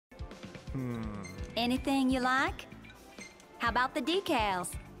Anything you like? How about the decals?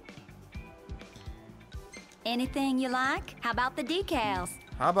 Anything you like? How about the decals?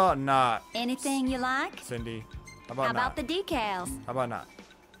 How about not? Anything you like? Cindy, how about How not? about the decals? How about not?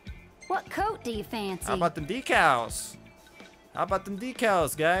 What coat do you fancy? How about them decals? How about them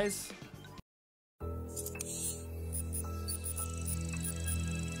decals, guys?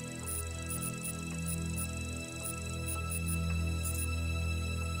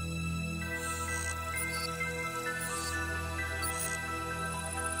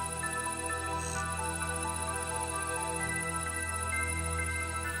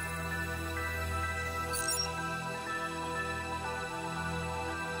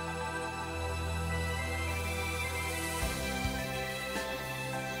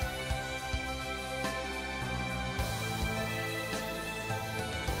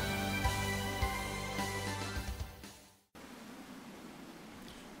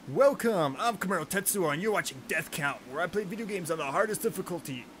 Welcome, I'm Kamaro Tetsuo and you're watching Death Count, where I play video games on the hardest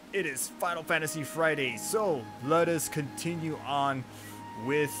difficulty. It is Final Fantasy Friday, so let us continue on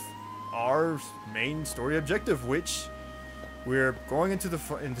with our main story objective, which we're going into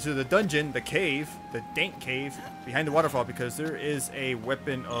the dungeon, the cave, the dank cave behind the waterfall, because there is a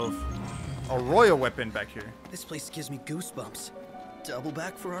weapon of a royal weapon back here. This place gives me goosebumps. Double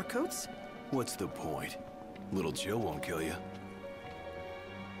back for our coats? What's the point? Little Jill won't kill you.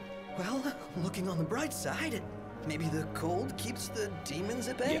 Well, looking on the bright side, maybe the cold keeps the demons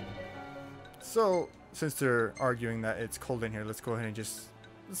at bay? Yeah. So, since they're arguing that it's cold in here, let's go ahead and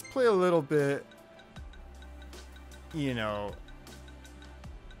let's play a little bit, you know,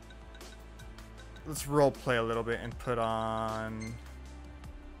 let's role play a little bit and put on,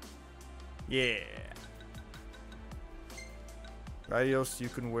 yeah. Radios you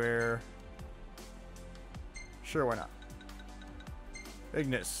can wear, sure, why not?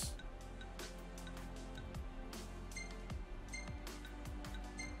 Ignis.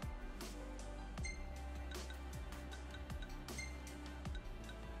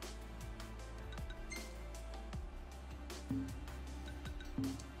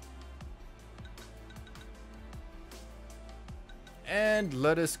 And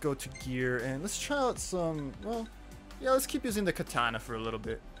let us go to gear and let's try out some, well, yeah, let's keep using the katana for a little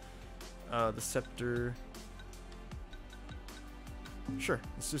bit. The scepter. Sure,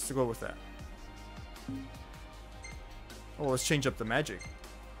 let's just go with that. Oh, let's change up the magic.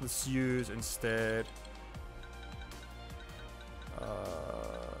 Let's use instead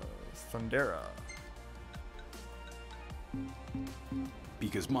Thundera.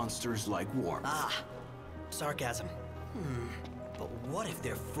 Because monsters like warmth. Ah, sarcasm. But what if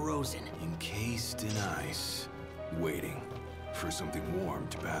they're frozen? Encased in ice. Waiting for something warm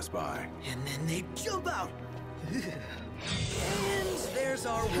to pass by. And then they jump out! And there's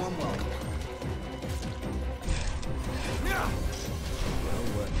our warm welcome.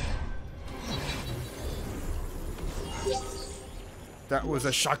 That was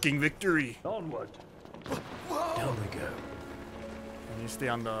a shocking victory. Onward. Down we go. And you stay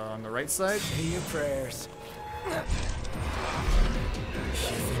on the right side. Say your prayers.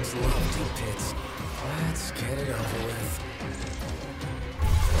 Heathens love deep pits. Let's get it over with.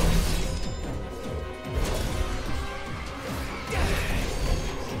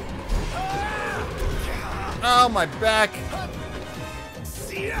 Oh, my back.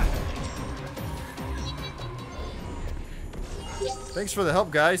 Thanks for the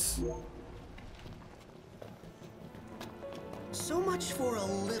help, guys. So much for a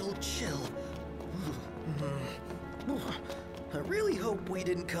little chill. I really hope we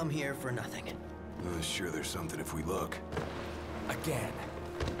didn't come here for nothing. Sure, there's something if we look. Again.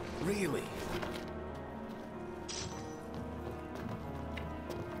 Really?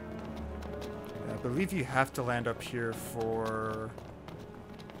 I believe you have to land up here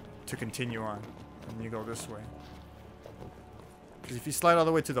to continue on. And you go this way. Because if you slide all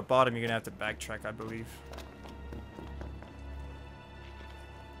the way to the bottom, you're going to have to backtrack, I believe.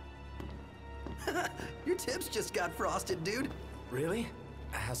 Your tips just got frosted, dude. Really?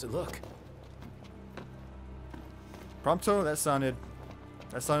 How's it look? Prompto, that sounded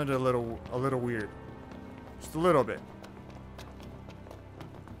a little weird. Just a little bit.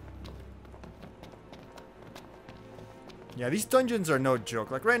 Yeah, these dungeons are no joke.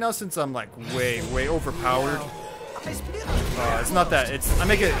 Like right now, since I'm like way overpowered, it's not that. I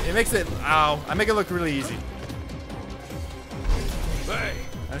make it look really easy. Hey,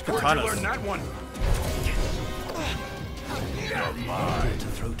 That's where'd you katanas. learn that one? You're mine. To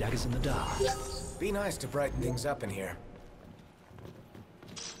throw daggers in the dark. Be nice to brighten things up in here.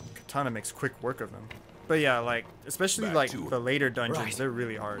 Katana makes quick work of them. But yeah, like especially Back like to the later dungeons, Right. they're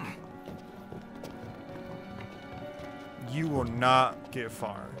really hard. you will not get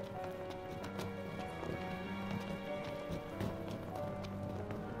far.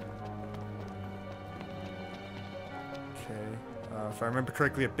 Okay. If I remember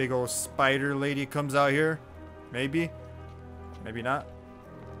correctly, a big old spider lady comes out here. Maybe. Maybe not.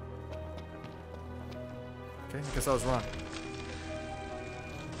 Okay, I guess I was wrong.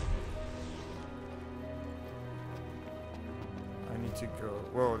 I need to go.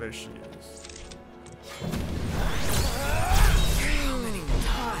 Whoa, there she is. How many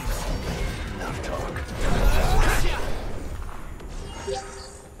times? Enough talk.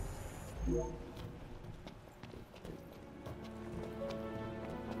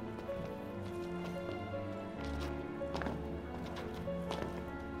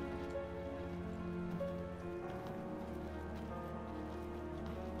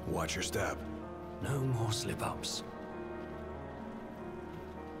 Watch your step. No more slip-ups.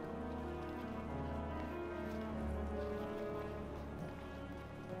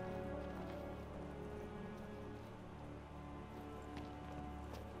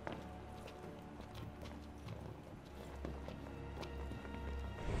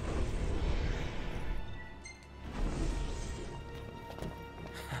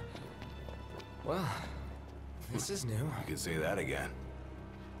 Well, this is new. You could say that again.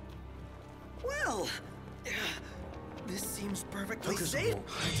 Well, this seems perfectly Focus safe. on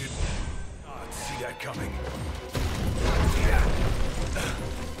I did not see that coming.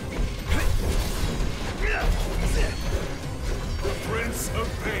 The Prince of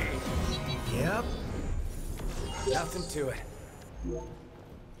Pain. Yep. Nothing to it.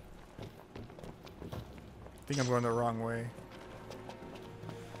 I think I'm going the wrong way.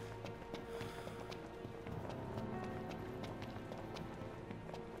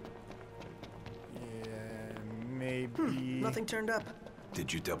 Yeah, maybe. Nothing turned up.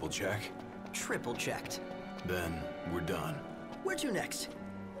 Did you double check? Triple checked. Then we're done. Where to next?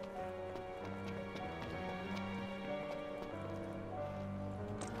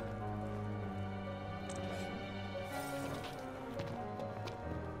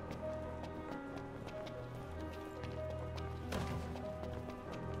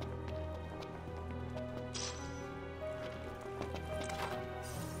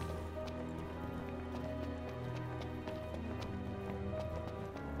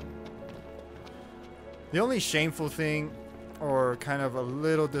 The only shameful thing, or kind of a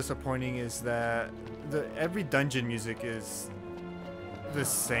little disappointing, is that every dungeon music is the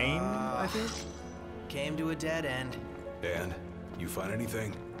same, I think. Came to a dead end. And you find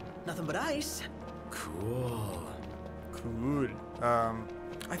anything? Nothing but ice. Cool. Cool.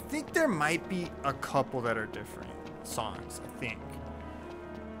 I think there might be a couple that are different songs, I think.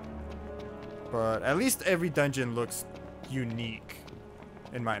 But at least every dungeon looks unique,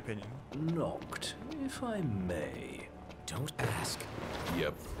 in my opinion. Knocked, if I may. Don't ask.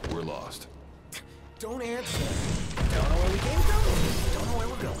 Yep, we're lost. Don't answer. Don't know where we came from. Don't know where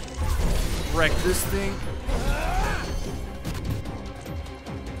we're going. Wreck this thing.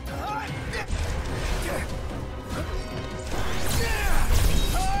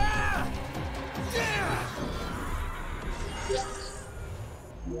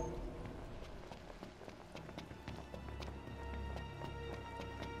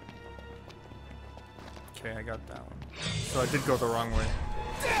 Okay, I got that one. So I did go the wrong way.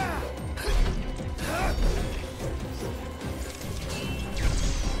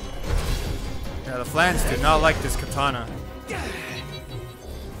 Yeah, the Flans did not like this katana.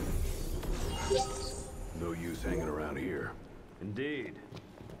 No use hanging around here. Indeed.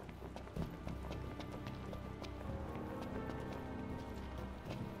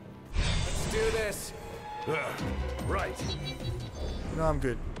 Let's do this. Right. No, I'm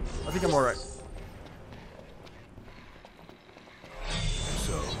good. I think I'm alright.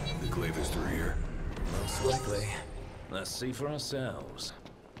 So, the glaive is through here. Most likely. Let's see for ourselves.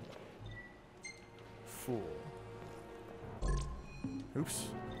 Fool. Oops.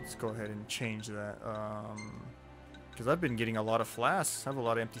 Let's go ahead and change that. Because I've been getting a lot of flasks. I have a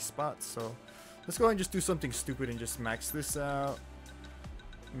lot of empty spots. So let's go ahead and just do something stupid and just max this out.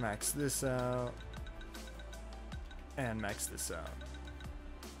 Max this out. And max this out.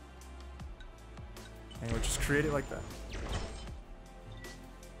 And we'll just create it like that.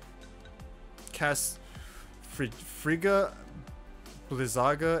 Cast Frigga,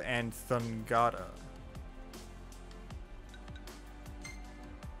 Blizzaga, and Thungata.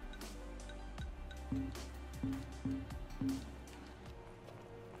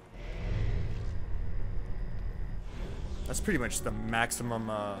 That's pretty much the maximum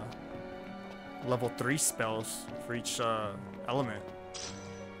level 3 spells for each element.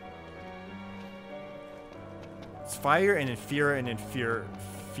 It's fire and Infera and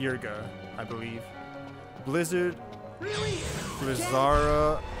Firga, I believe. Blizzard. Really?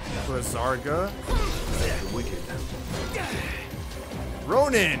 Blizzarga. The wicked.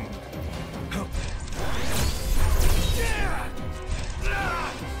 Ronin.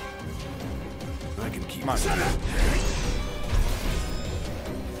 I can keep Come on.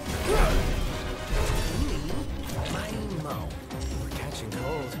 My mo. We're catching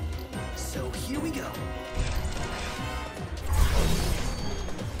cold. So here we go.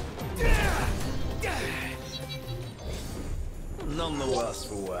 None the worse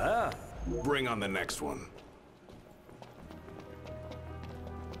for wear. Bring on the next one.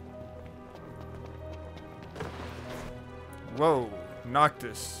 Whoa,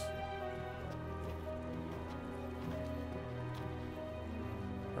 Noctis.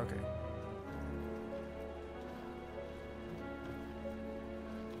 Okay.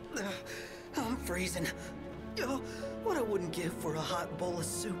 I'm freezing. Oh, what I wouldn't give for a hot bowl of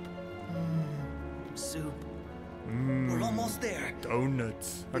soup. Soup. We're almost there.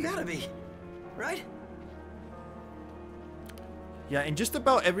 Donuts. We Okay. gotta be, right? Yeah, and just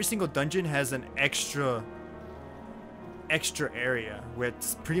about every single dungeon has an extra area where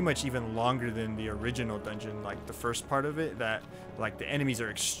it's pretty much even longer than the original dungeon, like the first part of it, that like the enemies are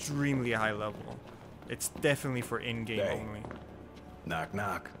extremely high level. It's definitely for in-game Hey. only. Knock,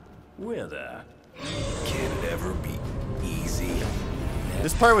 knock. We're there. Can it ever be easy?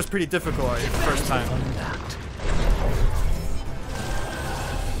 This part was pretty difficult the first time.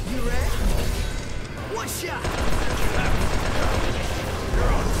 You ready? One shot.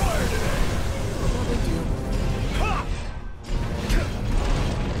 You're on fire today. No big deal.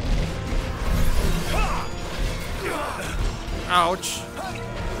 Ouch.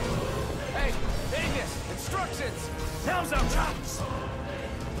 Hey, Ignis, instructions. Now's our chance.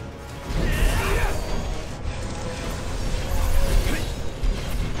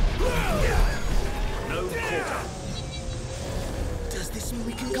 No quarter. Does this mean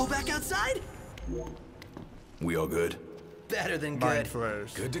we can go back outside? We all good? Better than Mind good.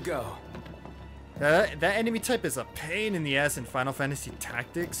 flares. Good to go. That enemy type is a pain in the ass in Final Fantasy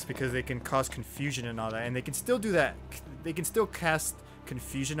Tactics because they can cause confusion and all that, and they can still do that. They can still cast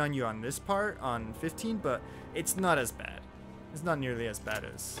confusion on you on this part on 15, but it's not as bad. It's not nearly as bad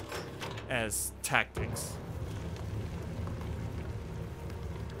as Tactics.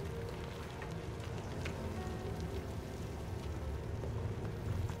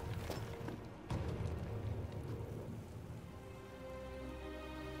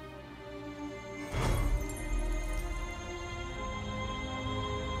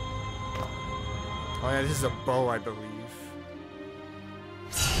 Oh yeah, this is a bow, I believe.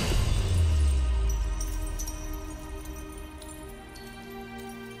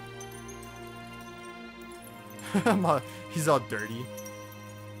 He's all dirty.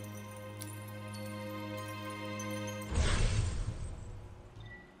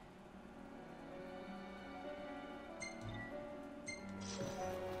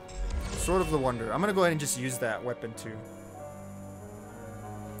 Sword of the Wonder. I'm gonna go ahead and just use that weapon too.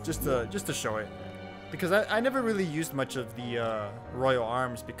 Just to show it. Because I never really used much of the Royal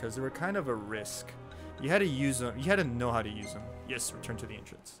Arms because they were kind of a risk. You had to use them. You had to know how to use them. Yes, return to the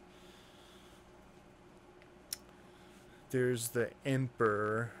entrance. There's the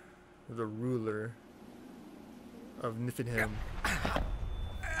Emperor, the ruler of Niflheim.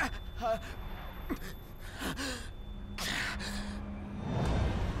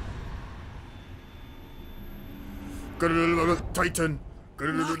 Titan.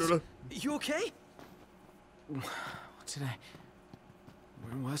 You okay? What did I...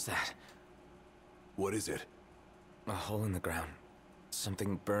 Where was that? What is it? A hole in the ground.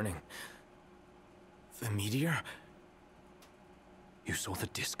 Something burning. The meteor? You saw the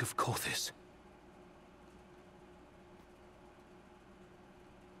disc of Kothis.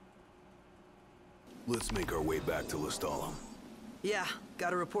 Let's make our way back to Lestalem. Yeah,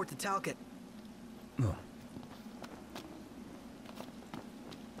 gotta report to Talcott. Oh.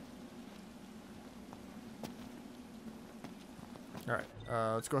 Alright,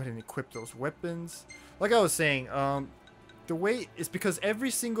 let's go ahead and equip those weapons. Like I was saying, the way is because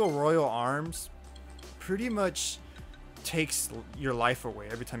every single Royal Arms pretty much takes your life away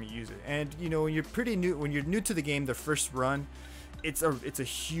every time you use it. And you know, when you're new to the game, the first run, it's a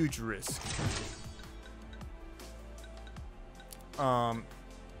huge risk.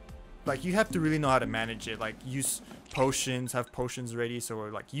 Like you have to really know how to manage it. Like use potions, have potions ready, so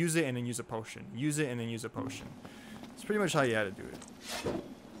like use it and then use a potion. Use it and then use a potion. It's pretty much how you had to do it.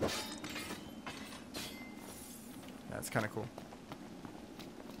 That's kind of cool.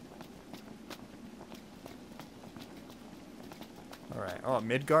 Alright. Oh,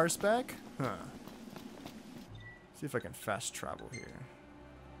 Midgar's back? Huh. See if I can fast travel here.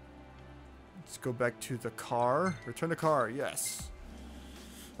 Let's go back to the car. Return the car. Yes.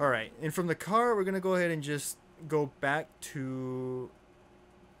 Alright. And from the car, we're going to go ahead and just go back to...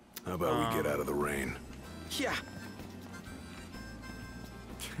 How about we get out of the rain? Yeah.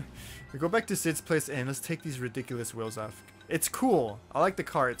 We go back to Sid's place and let's take these ridiculous wheels off. It's cool. I like the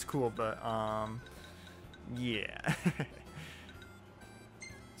car. It's cool, but, yeah.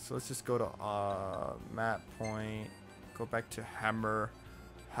 So let's just go to, map point. Go back to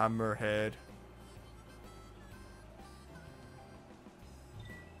Hammerhead.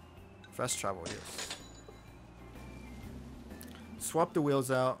 Fast travel, yes. Swap the wheels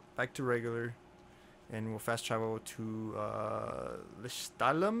out, back to regular. And we'll fast travel to,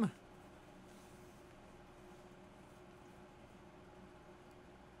 Listalum.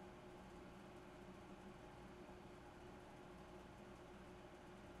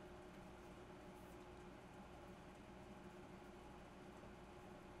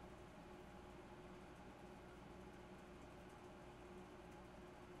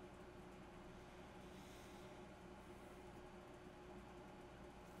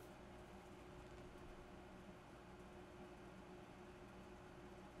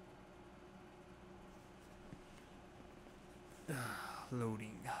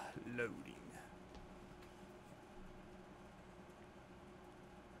 Loading.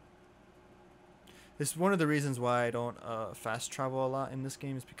 This is one of the reasons why I don't fast travel a lot in this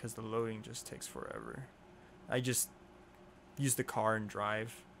game, is because the loading just takes forever. I just use the car and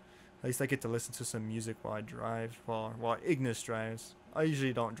drive. At least I get to listen to some music while I drive, while Ignis drives. I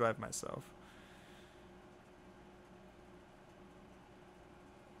usually don't drive myself.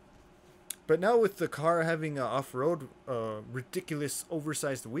 But now with the car having off-road, ridiculous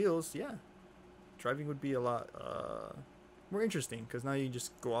oversized wheels, yeah, driving would be a lot more interesting, because now you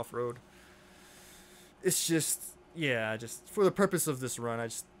just go off-road. It's just, yeah, just for the purpose of this run, I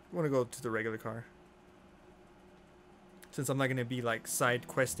just want to go to the regular car. Since I'm not going to be like side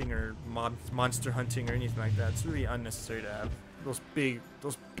questing or monster hunting or anything like that, it's really unnecessary to have those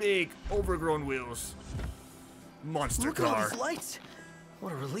big overgrown wheels. Monster Look at all car. these lights.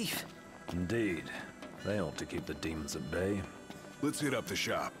 What a relief. Indeed. They ought to keep the demons at bay. Let's hit up the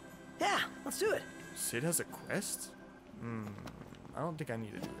shop. Yeah, let's do it. Sid has a quest? I don't think I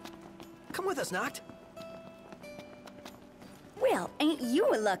need to do it. Come with us, Noct. Well, ain't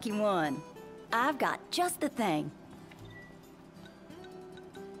you a lucky one? I've got just the thing.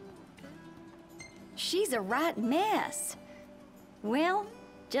 She's a right mess. Well,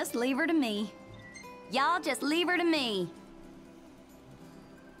 just leave her to me. Y'all just leave her to me.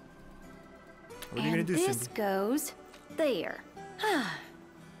 What are you gonna do, this Cindy? goes there.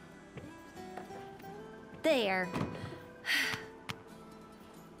 There.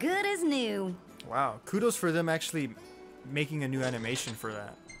 Good as new. Wow, kudos for them actually making a new animation for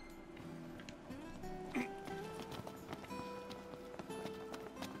that.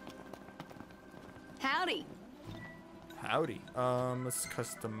 Howdy. Howdy. Let's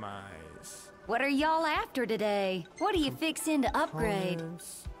customize. What are y'all after today? What are you fixing to upgrade?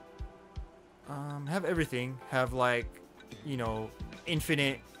 Components. Have everything. Have like, you know,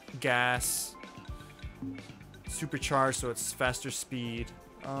 infinite gas, supercharged so it's faster speed.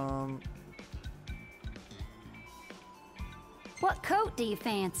 What coat do you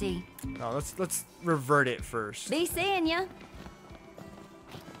fancy? No, let's revert it first. Be seeing ya.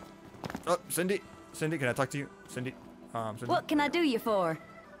 Oh, Cindy, can I talk to you, Cindy? Cindy, What can I do you for?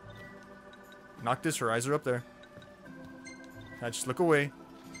 knock this. Her eyes are up there. Now just look away.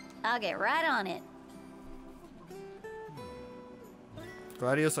 I'll get right on it.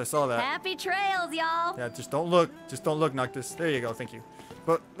 Gladius, I saw that. Happy trails, y'all. Yeah, just don't look. Just don't look, Noctis. There you go, thank you.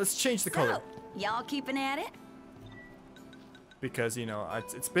 But let's change the color. So, y'all keeping at it? Because, you know,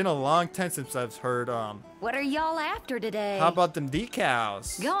 it's been a long time since I've heard, What are y'all after today? how about them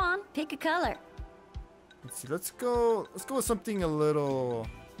decals? Go on, pick a color. Let's see, let's go with something a little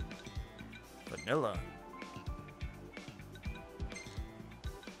vanilla.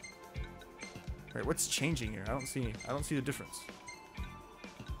 Wait, what's changing here? I don't see the difference.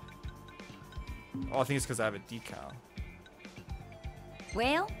 Oh, I think it's because I have a decal.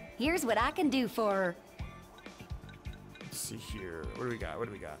 Well, here's what I can do for her. Let's see here. What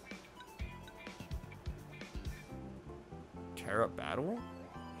do we got? Tear up battle?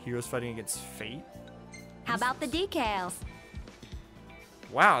 Heroes fighting against fate? How about the decals?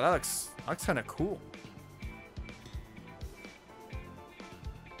 Wow, that looks kind of cool.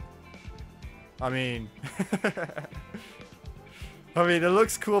 I mean, it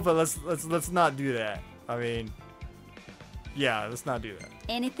looks cool, but let's not do that. I mean, Yeah, let's not do that.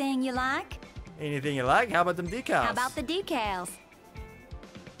 Anything you like? Anything you like? How about them decals? How about the decals?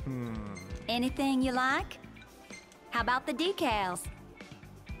 Anything you like? How about the decals?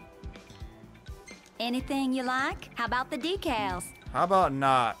 Anything you like? How about the decals? How about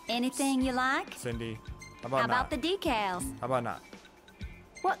not? Anything you like? Cindy. How about How not? about the decals? How about not?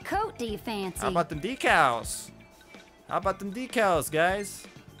 What coat do you fancy? How about them decals? How about them decals, guys?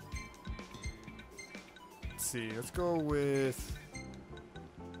 Let's see. Let's go with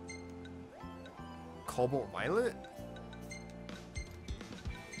Cobalt Violet.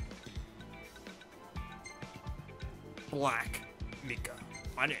 Black Mika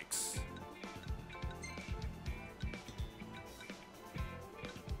Onyx.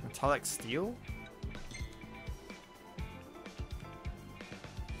 Metallic Steel.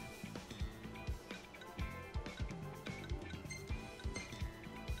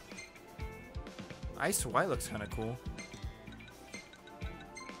 Ice White looks kind of cool.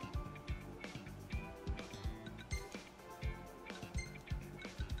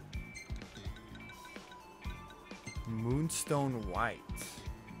 Moonstone White.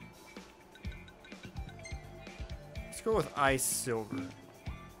 Let's go with Ice Silver.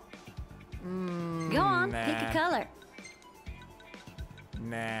 Go on, pick a color.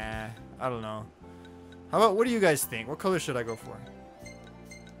 Nah, I don't know. How about, what do you guys think? What color should I go for?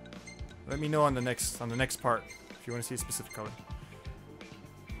 Let me know on the next part if you want to see a specific color.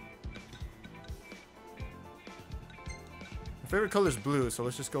 My favorite color is blue, so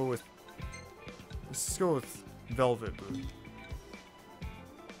let's go with velvet blue.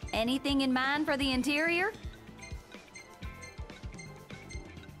 Anything in mind for the interior?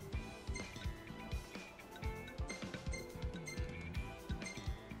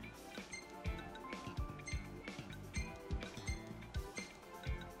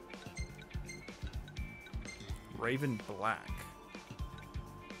 Raven Black.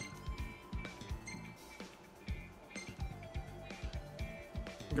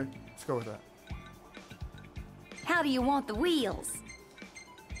 Okay, let's go with that. How do you want the wheels?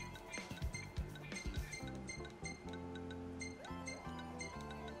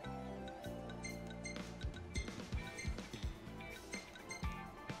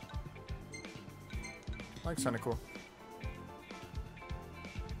 Looks kind of cool.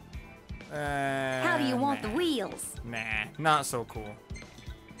 How do you want the wheels? Nah, not so cool.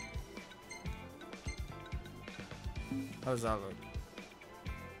 How does that look?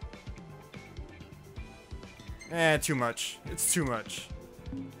 Too much. It's too much.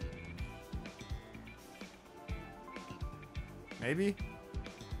 Maybe?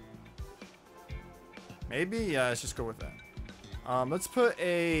 Maybe? Yeah, let's just go with that. Let's put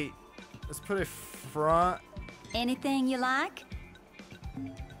a front. Anything you like?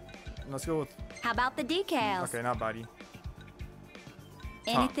 Let's go with, How about the decals? okay, not body.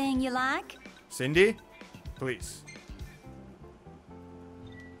 Anything you like? Cindy? Please.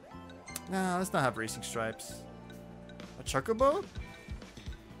 Nah, let's not have racing stripes. A chocobo?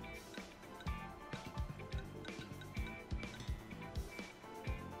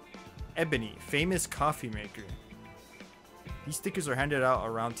 Ebony, famous coffee maker. These stickers are handed out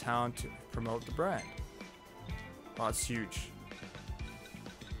around town to promote the brand. Oh, it's huge.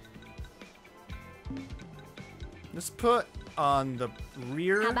 Let's put on the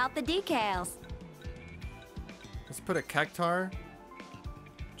rear. How about the decals? Let's put a cactar.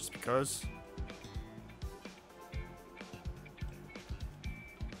 Just because.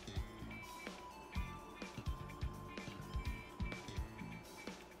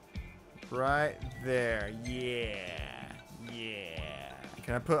 Right there. Yeah. Yeah.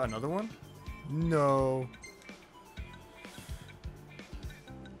 Can I put another one? No.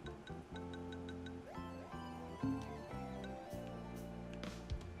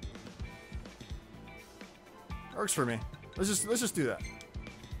 Works for me. Let's just do that.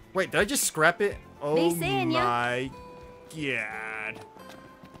 Wait, did I just scrap it? Oh my god.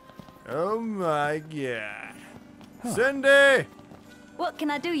 Oh my god. Cindy! What can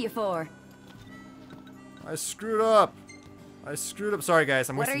I do you for? I screwed up. Sorry guys,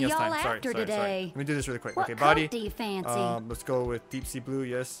 I'm wasting your y'all time. Sorry. after today? Let me do this really quick. What Okay, coat body. do you fancy? Let's go with deep sea blue.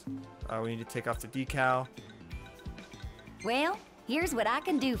 Yes. We need to take off the decal. Well, here's what I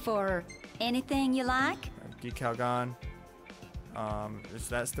can do for her. Anything you like? Decal gone. Is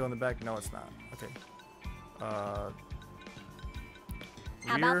that still in the back? No, it's not. Okay. How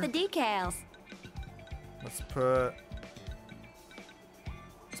about the decals? Let's put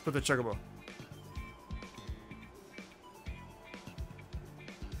the chocobo.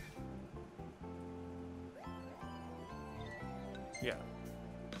 Yeah.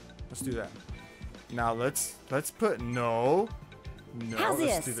 Let's do that. Now let's put no. How's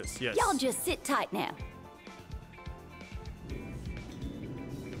Let's this? do this. Yes. Y'all just sit tight now.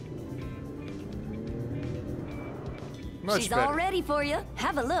 Much She's better. all ready for you.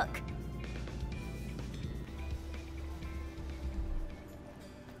 Have a look.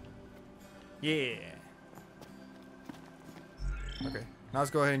 Yeah. Okay. Now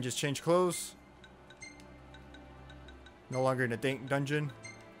let's go ahead and just change clothes. No longer in a dungeon.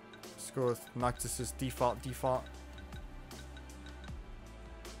 Let's go with Noctis's default.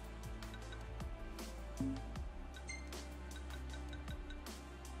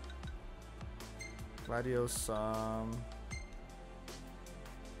 Gladios,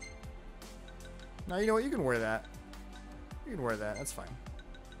 no, you know what? You can wear that. You can wear that. That's fine.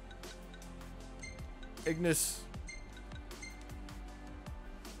 Ignis.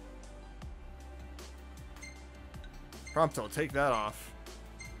 Prompto, take that off.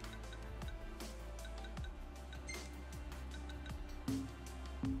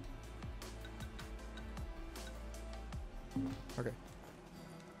 Okay.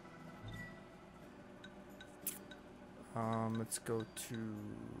 Let's go to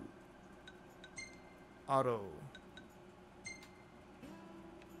auto.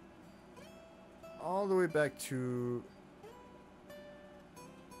 All the way back to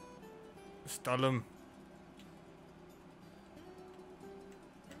Stalem.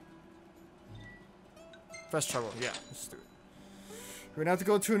 Fast travel, yeah, let's do it. We're gonna have to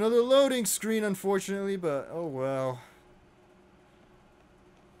go to another loading screen, unfortunately, but oh well.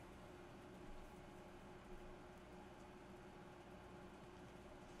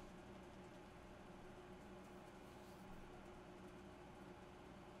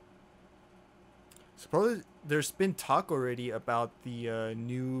 Suppose there's been talk already about the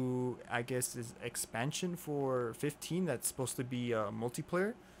new, I guess, is expansion for 15 that's supposed to be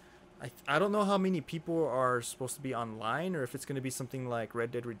multiplayer. I don't know how many people are supposed to be online, or if it's going to be something like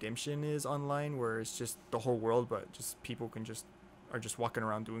Red Dead Redemption is online, where it's just the whole world, but just people can are just walking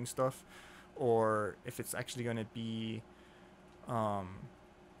around doing stuff, or if it's actually going to be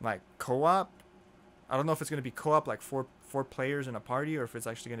like co-op. I don't know if it's going to be co-op, like four players in a party, or if it's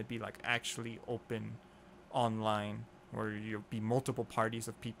actually going to be like actually open online, where you'll be multiple parties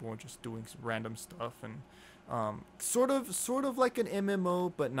of people just doing some random stuff, and sort of like an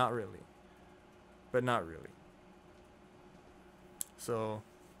MMO, but not really. So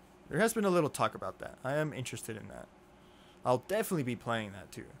there has been a little talk about that. I am interested in that. I'll definitely be playing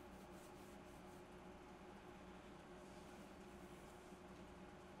that too.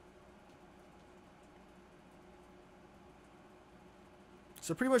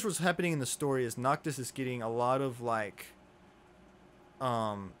 So pretty much what's happening in the story is Noctis is getting a lot of like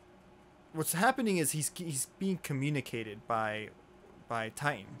what's happening is he's being communicated by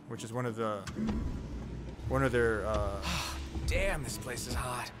Titan, which is one of their Damn, this place is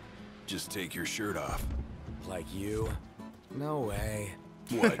hot. Just take your shirt off. Like you? No way.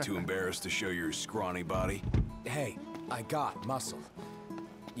 What, too embarrassed to show your scrawny body? Hey, I got muscle.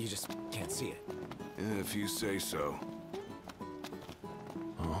 You just can't see it. If you say so.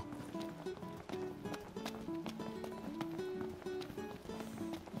 Huh?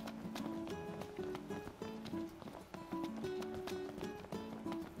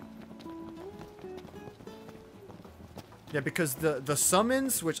 Yeah, because the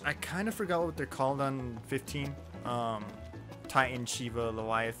summons, which I kind of forgot what they're called on 15, Titan, Shiva,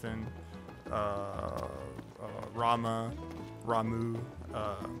 Leviathan, Rama, Ramu,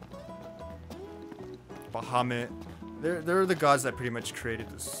 Bahamut. They're the gods that pretty much created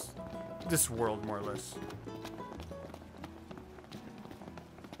this world, more or less.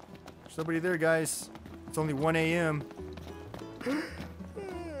 There's nobody there, guys. It's only 1 a.m.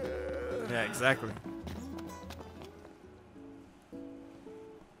 Yeah, exactly.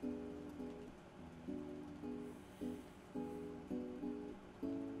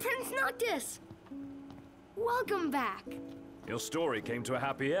 Prince Noctis! Welcome back. Your story came to a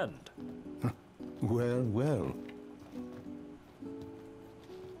happy end. Well, well.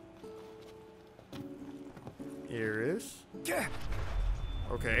 Here is.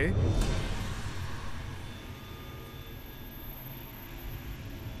 Okay.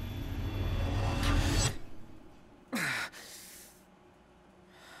 Not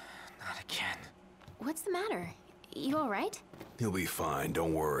again. What's the matter? You alright? He'll be fine,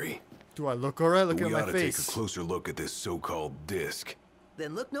 don't worry. Do I look alright? Look We at my ought to take a face. closer look at this so-called disc.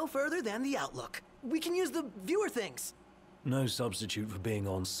 Then look no further than the Outlook. We can use the viewer things. No substitute for being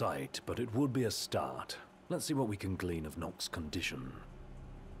on site, but it would be a start. Let's see what we can glean of Nox's condition.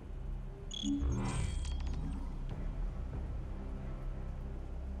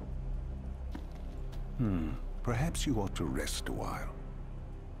 Perhaps you ought to rest a while.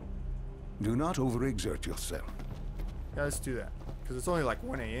 Do not overexert yourself. Yeah, let's do that. Because it's only like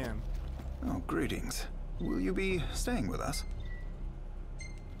 1 a.m. Oh, greetings. Will you be staying with us?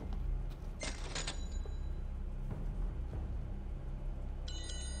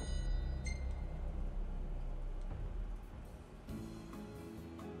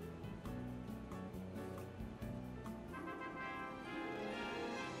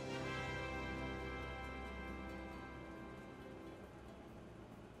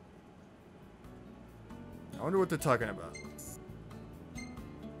 I wonder what they're talking about.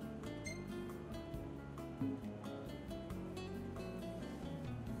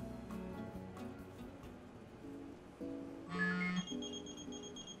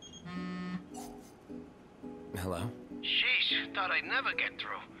 Hello? Sheesh, thought I'd never get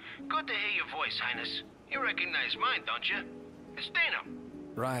through. Good to hear your voice, Highness. You recognize mine, don't you? It's Dino.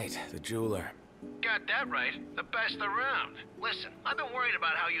 Right, the jeweler. Got that right. The best around. Listen, I've been worried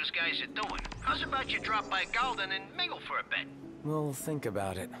about how you guys are doing. How's about you drop by Galden and mingle for a bit? We'll think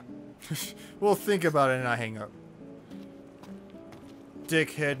about it. We'll think about it and I hang up.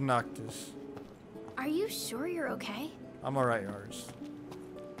 Dickhead Noctis. Are you sure you're okay? I'm alright, yours.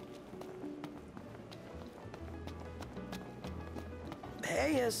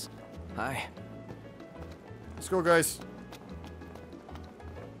 Hey, yes. Hi. Let's go, guys.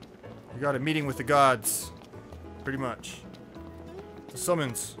 We got a meeting with the gods. Pretty much. The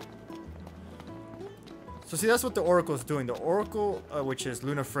summons. So see, that's what the Oracle is doing. The Oracle, which is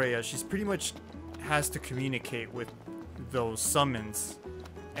Luna Freya, she's pretty much has to communicate with those summons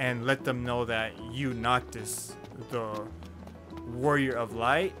and let them know that you, Noctis, the Warrior of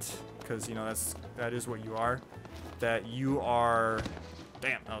Light, because you know that is what you are. That you are.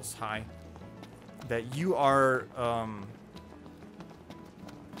 Damn, that was high. That you are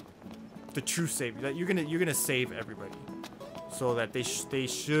the true savior. That you're gonna save everybody, so that they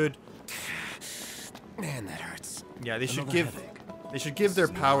should. Man, that hurts. Yeah, they should Another give. headache. They should give their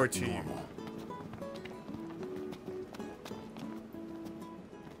power to you.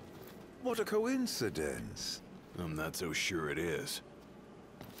 What a coincidence. I'm not so sure it is.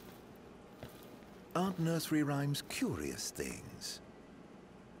 Aren't nursery rhymes curious things?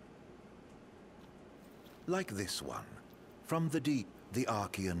 Like this one. From the deep, the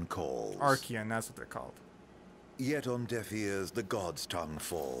Archean calls. Archean, that's what they're called. Yet on deaf ears the god's tongue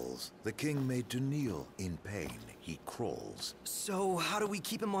falls. The king made to kneel, in pain he crawls. So, how do we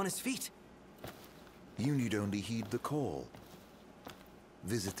keep him on his feet? You need only heed the call.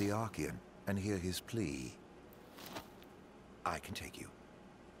 Visit the Archean and hear his plea. I can take you.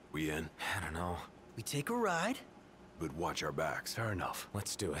 We in? I don't know. We take a ride? But watch our backs. Fair enough.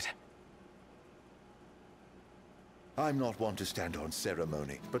 Let's do it. I'm not one to stand on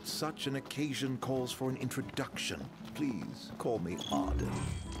ceremony, but such an occasion calls for an introduction. Please, call me Arden.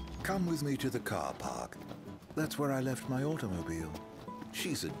 Come with me to the car park. That's where I left my automobile.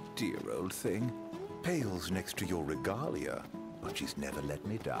 She's a dear old thing. Pales next to your regalia, but she's never let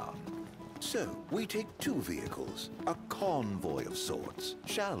me down. So, we take two vehicles, a convoy of sorts,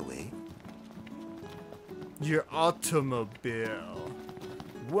 shall we? Your automobile.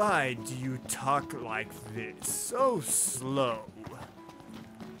 Why do you talk like this? So slow.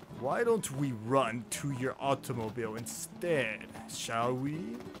 Why don't we run to your automobile instead, shall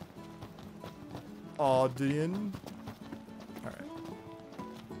we? Auden? Alright.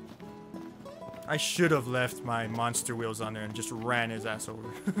 I should have left my monster wheels on there and just ran his ass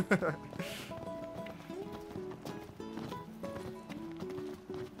over.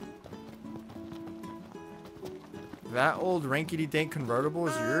 That old rankedy-dank convertible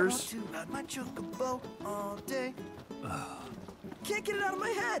is yours? To ride my chocobo all day. Can't get it out of my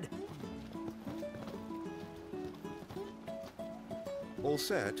head. All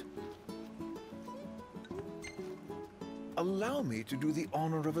set? Allow me to do the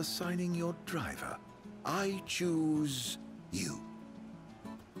honor of assigning your driver. I choose you.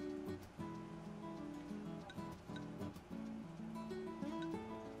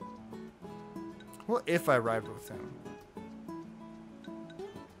 What if I ride with him?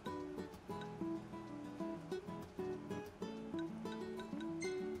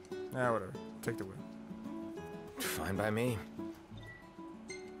 Ah, whatever. Take the wheel. Fine by me.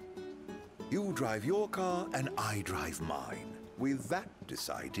 You drive your car and I drive mine. With that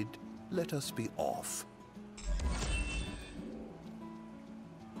decided, let us be off.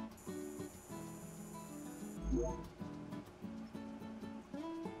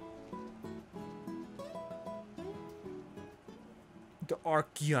 The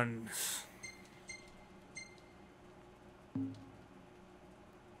Archeans.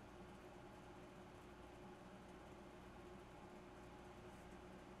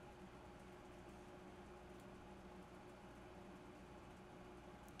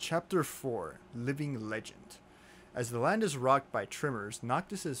 Chapter 4, Living Legend. As the land is rocked by tremors,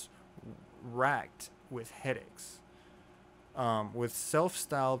 Noctis is racked with headaches. With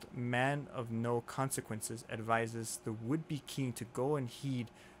self-styled man of no consequences advises the would-be king to go and heed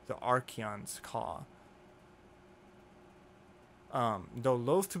the Archeon's call. Though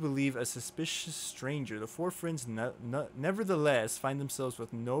loath to believe a suspicious stranger, the four friends nevertheless find themselves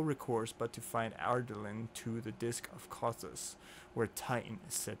with no recourse but to find Ardalin to the Disk of Kothos, where Titan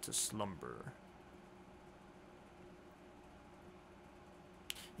is said to slumber.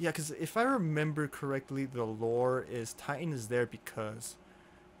 Yeah, because if I remember correctly, the lore is Titan is there because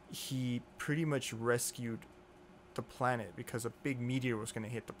he pretty much rescued the planet because a big meteor was going to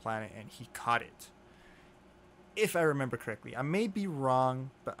hit the planet and he caught it. If I remember correctly. I may be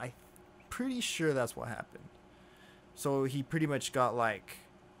wrong, but I'm pretty sure that's what happened. So he pretty much got like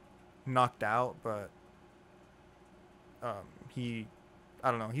knocked out, but I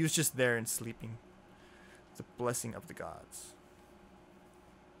don't know, he was just there and sleeping. The blessing of the gods.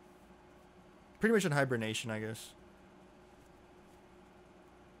 Pretty much in hibernation, I guess.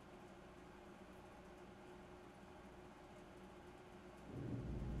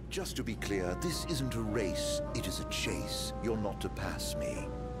 Just to be clear, this isn't a race, it is a chase. You're not to pass me.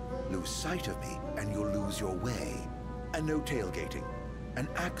 Lose sight of me, and you'll lose your way. And no tailgating. An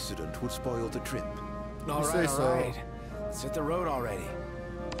accident would spoil the trip. All right. Let's hit the road already.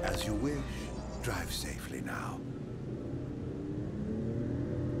 As you wish. Drive safely now.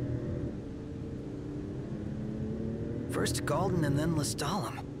 First Galden and then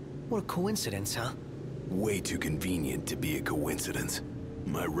Lestalem. What a coincidence, huh? Way too convenient to be a coincidence.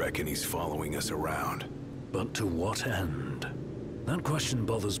 I reckon he's following us around. But to what end? That question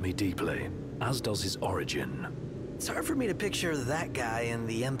bothers me deeply, as does his origin. It's hard for me to picture that guy in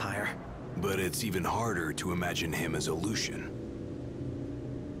the Empire. But it's even harder to imagine him as a Lucian.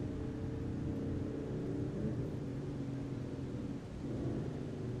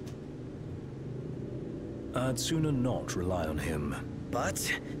 I'd sooner not rely on him. But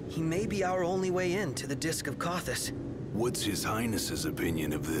he may be our only way in to the Disk of Kothos. What's His Highness's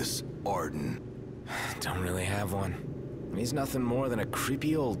opinion of this Arden? Don't really have one. He's nothing more than a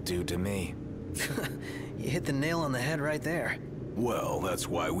creepy old dude to me. You hit the nail on the head right there. Well, that's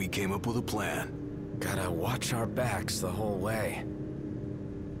why we came up with a plan. Gotta watch our backs the whole way.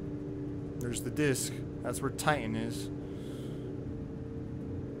 There's the disc. That's where Titan is.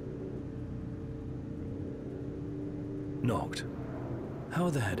 Noct. How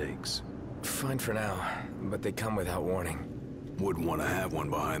are the headaches? Fine for now, but they come without warning. Wouldn't want to have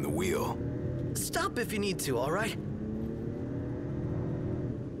one behind the wheel. Stop if you need to, all right?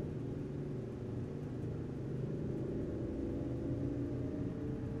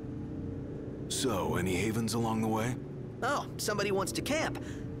 So, any havens along the way? Oh, somebody wants to camp.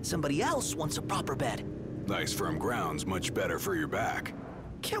 Somebody else wants a proper bed. Nice firm ground's much better for your back.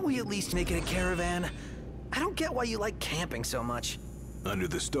 Can't we at least make it a caravan? I don't get why you like camping so much. Under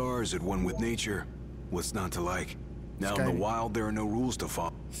the stars, at one with nature. What's not to like? Now in the wild, there are no rules to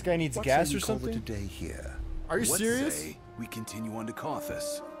follow. This guy needs gas or something? Call it a day here. Are you serious? Say we continue on to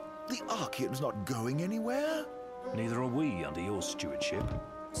Kothos. The Archeon's not going anywhere? Neither are we under your stewardship.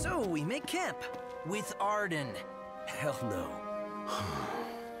 So we make camp with Arden. Hell no.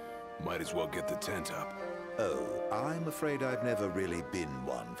 Might as well get the tent up. Oh, I'm afraid I've never really been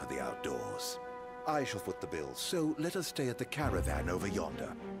one for the outdoors. I shall foot the bill, so let us stay at the caravan over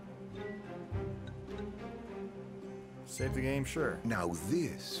yonder. Save the game, sure. Now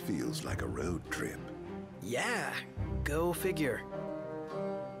this feels like a road trip. Yeah, go figure.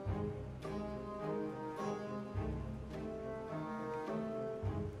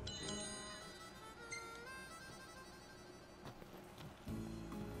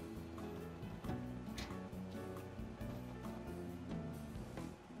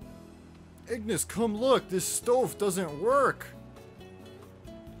 Ignis, come look! This stove doesn't work!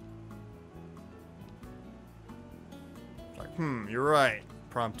 Like, you're right,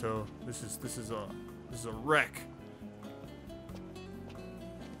 Prompto. This is a wreck.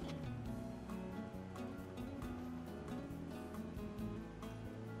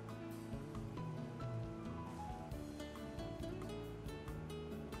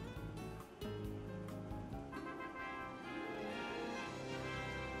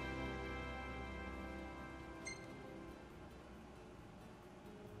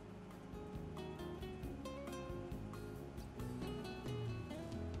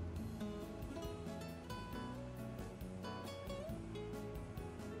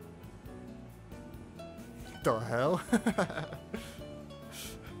 The hell?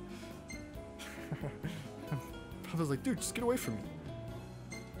 I was like, dude, just get away from me.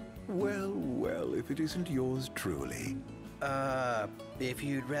 Well, well, if it isn't yours truly. If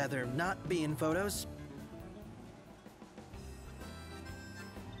you'd rather not be in photos.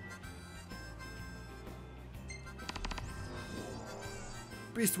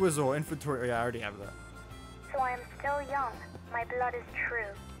 Beast Whistle, inventory. Yeah, I already have that. So I am still young. My blood is true.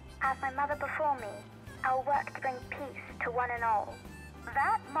 As my mother before me, I will work to bring peace to one and all.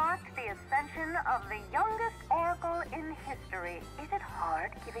 That marked the ascension of the youngest oracle in history. Is it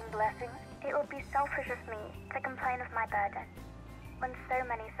hard giving blessings? It would be selfish of me to complain of my burden, when so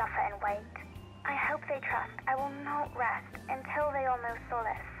many suffer and wait. I hope they trust I will not rest until they all know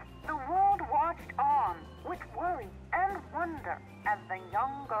solace. The world watched on with worry and wonder as the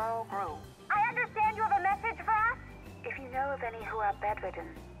young girl grew. I understand you have a message for us? If you know of any who are bedridden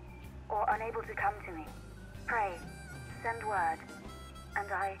or unable to come to me, pray, send word,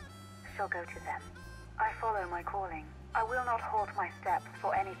 and I shall go to them. I follow my calling. I will not halt my steps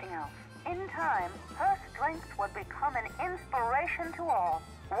for anything else. In time, her strength would become an inspiration to all.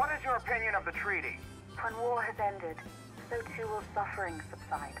 What is your opinion of the treaty? When war has ended, so too will suffering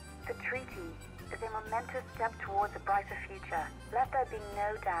subside. The treaty is a momentous step towards a brighter future. Let there be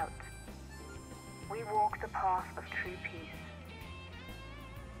no doubt. We walk the path of true peace.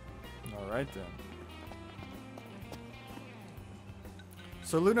 Alright then.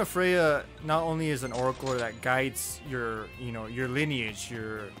 So Luna Freya not only is an oracle that guides your, your lineage,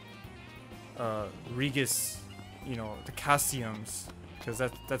 your Regis, the Cassiums, because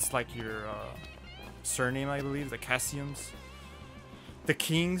that's like your surname, I believe, the Cassiums, the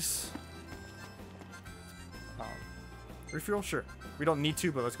Kings. Refuel, sure. We don't need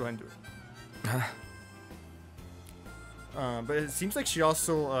to, but let's go ahead and do it. Huh? But it seems like she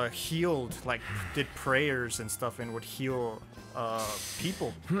also healed, like did prayers and stuff, and would heal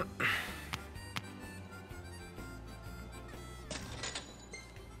people.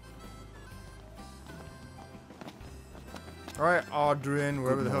 All right, Audrin,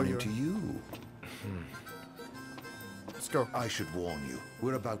 wherever the hell you are. To you. Let's go. I should warn you,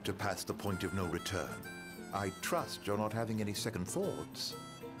 we're about to pass the point of no return. I trust you're not having any second thoughts.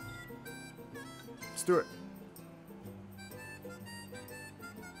 Let's do it.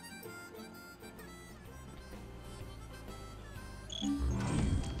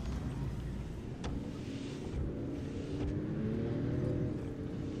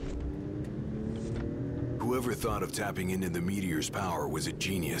 Whoever thought of tapping into the meteor's power was a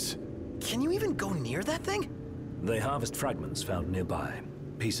genius. Can you even go near that thing? They harvest fragments found nearby.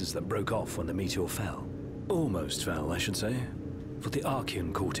 Pieces that broke off when the meteor fell. Almost fell, I should say. For the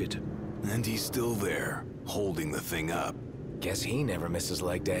Archean caught it. And he's still there, holding the thing up. Guess he never misses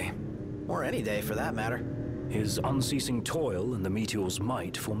leg day. Or any day, for that matter. His unceasing toil and the meteor's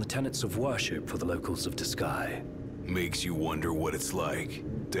might form the tenets of worship for the locals of Disguise. Makes you wonder what it's like,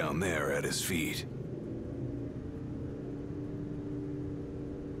 down there at his feet.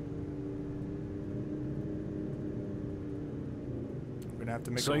 Have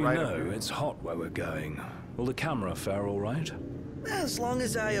to make so a right it's hot where we're going. Will the camera fare all right? As long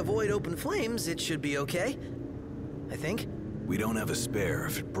as I avoid open flames, it should be okay. I think. We don't have a spare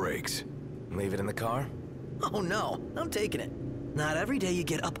if it breaks. Leave it in the car? Oh no, I'm taking it. Not every day you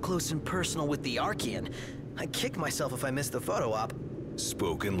get up close and personal with the Archean. I'd kick myself if I missed the photo op.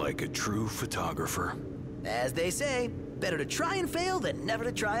 Spoken like a true photographer. As they say, better to try and fail than never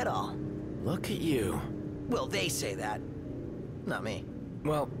to try at all. Look at you. Well, they say that. Not me.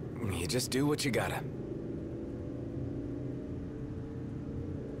 Well, you just do what you gotta.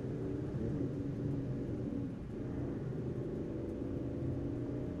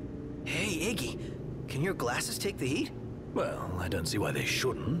 Hey, Iggy. Can your glasses take the heat? Well, I don't see why they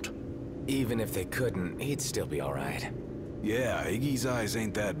shouldn't. Even if they couldn't, he'd still be alright. Yeah, Iggy's eyes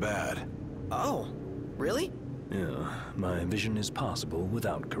ain't that bad. Oh, really? Yeah, my vision is passable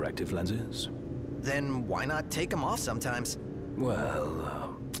without corrective lenses. Then why not take them off sometimes?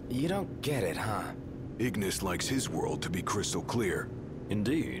 Well, you don't get it, huh? Ignis likes his world to be crystal clear.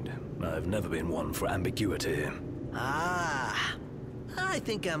 Indeed. I've never been one for ambiguity. Ah, I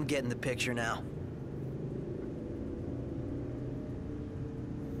think I'm getting the picture now.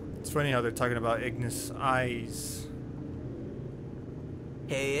 It's funny how they're talking about Ignis' eyes.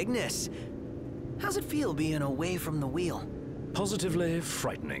 Hey, Ignis. How's it feel being away from the wheel? Positively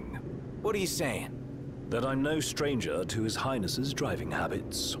frightening. What are you saying? That I'm no stranger to His Highness's driving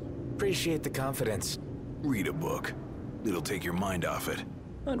habits. Appreciate the confidence. Read a book. It'll take your mind off it.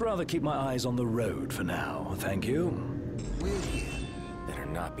 I'd rather keep my eyes on the road for now, thank you. We're here. Better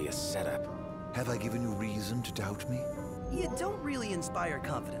not be a setup. Have I given you reason to doubt me? You don't really inspire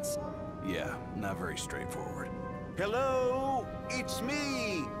confidence. Yeah, not very straightforward. Hello, it's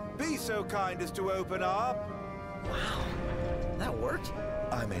me, Be so kind as to open up. Wow, that worked?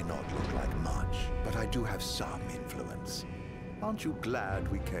 I may not look like much, but I do have some influence. Aren't you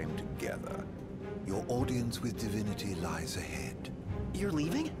glad we came together? Your audience with divinity lies ahead. You're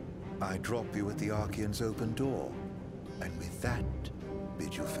leaving? I drop you at the Archean's open door, and with that,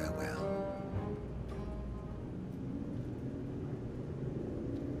 bid you farewell.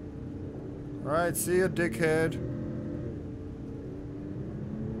 Alright, see ya, dickhead.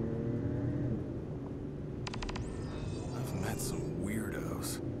 I've met some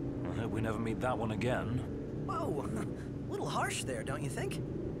weirdos. I hope we never meet that one again. Whoa, a little harsh there, don't you think?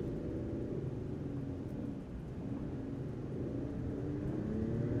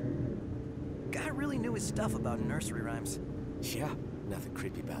 Guy really knew his stuff about nursery rhymes. Yeah, nothing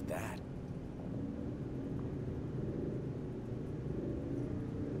creepy about that.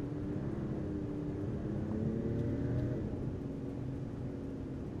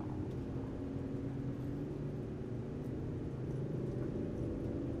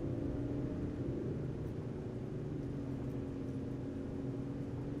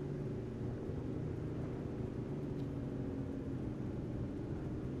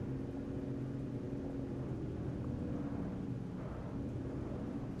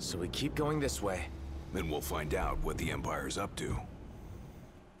 So we keep going this way. Then we'll find out what the Empire's up to.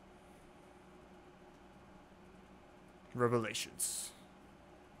 Revelations.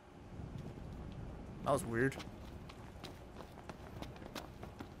 That was weird.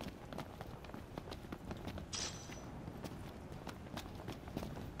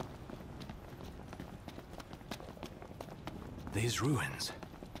 These ruins.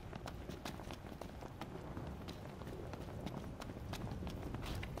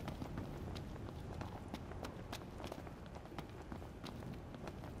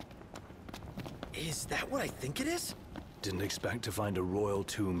 Is that what I think it is? Didn't expect to find a royal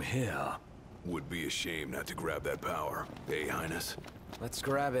tomb here. Would be a shame not to grab that power. Hey, Highness. Let's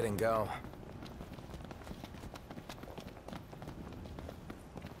grab it and go.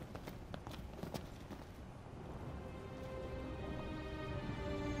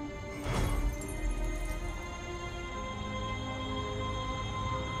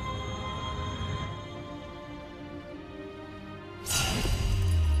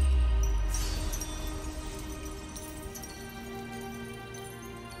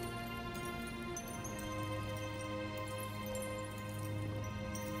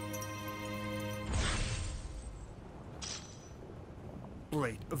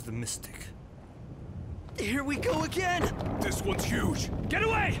 Blade of the Mystic. Here we go again! This one's huge. Get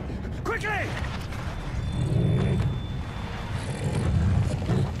away! Quickly!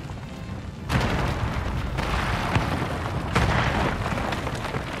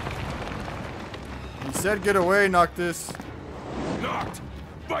 He said get away, Noctis. Knocked!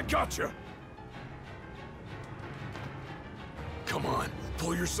 I gotcha! Come on,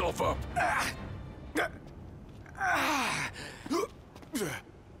 pull yourself up.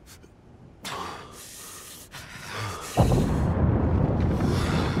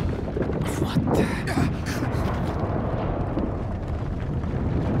 What the?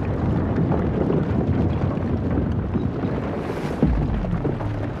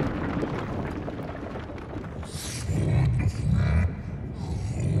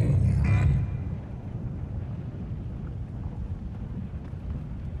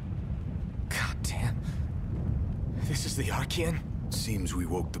 God damn. This is the Archean? Seems we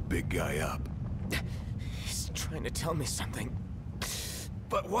woke the big guy up. He's trying to tell me something.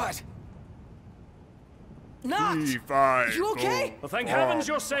 But what? Not! You okay? Well, thank heavens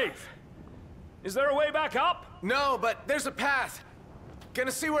you're safe. Is there a way back up? No, but there's a path.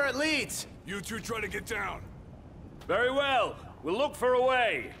 Gonna see where it leads. You two try to get down. Very well. We'll look for a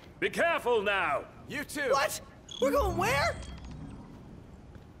way. Be careful now. You too. What? We're going where?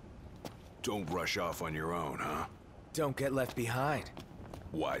 Don't rush off on your own, huh? Don't get left behind.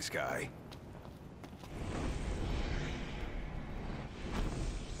 Wise guy.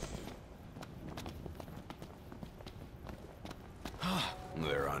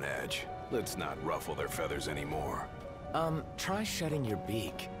 They're on edge. Let's not ruffle their feathers anymore. Try shutting your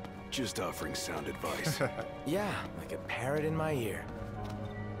beak. Just offering sound advice. Yeah, like a parrot in my ear.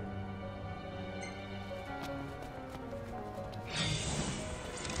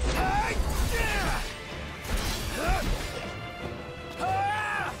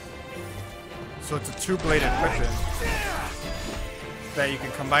 So it's a two-bladed weapon that you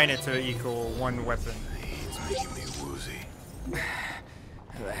can combine it to equal one weapon. It's making me woozy.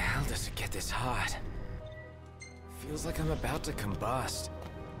 How the hell does it get this hot? Feels like I'm about to combust.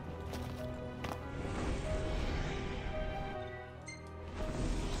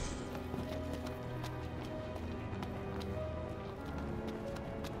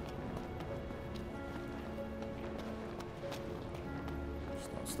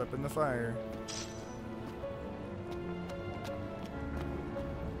 Don't step in the fire.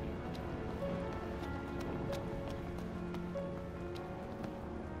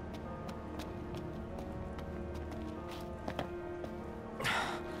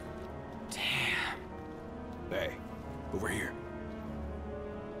 Hey, over here.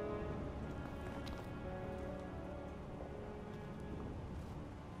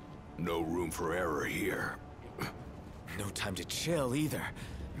 No room for error here. No time to chill either.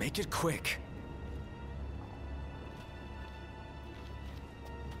 Make it quick.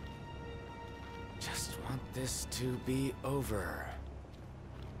 Just want this to be over.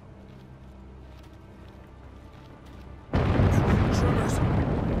 Tremors!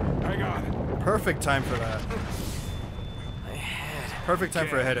 Hang on. Perfect time for that. My head. Perfect time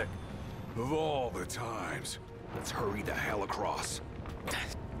for a headache. Of all the times, let's hurry the hell across.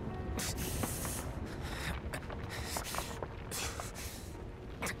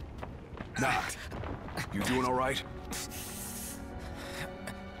 Not. You doing all right?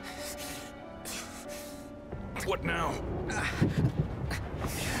 What now?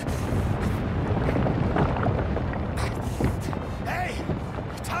 Hey!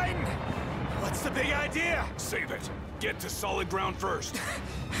 Titan! What's the big idea? Save it. Get to solid ground first.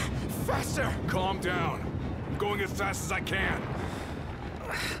 Faster! Calm down. I'm going as fast as I can.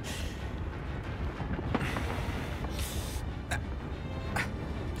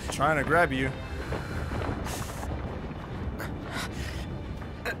 Trying to grab you.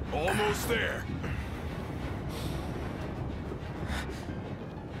 Almost there.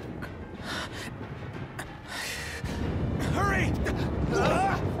 Hurry!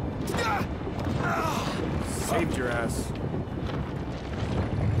 Saved your ass.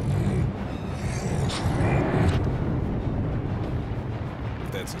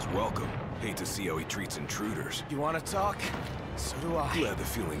 That's his welcome. Hate to see how he treats intruders. You want to talk? So do I. Glad the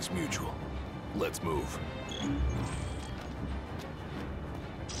feeling's mutual. Let's move.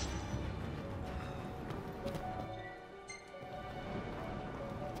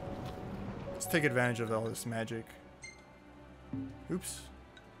 Let's take advantage of all this magic. Oops.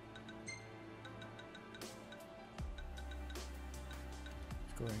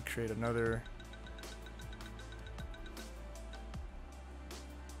 Let's go ahead and create another.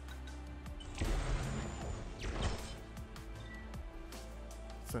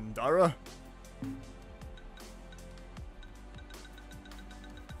 Sandara.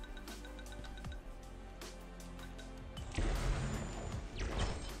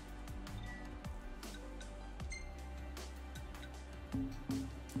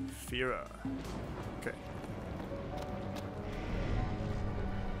 Fira. Okay.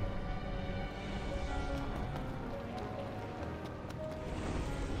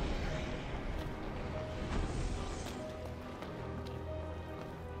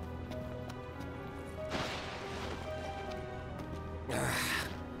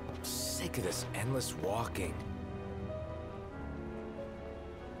 Sick of this endless walking.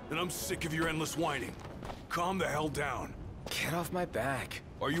 And I'm sick of your endless whining. Calm the hell down. Get off my back.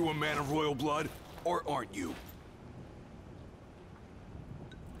 Are you a man of royal blood, or aren't you?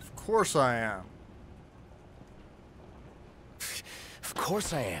 Of course I am. Of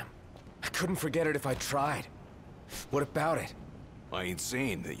course I am. I couldn't forget it if I tried. What about it? I ain't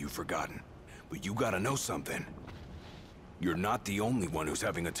saying that you've forgotten, but you gotta know something. You're not the only one who's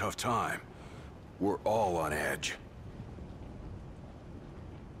having a tough time. We're all on edge.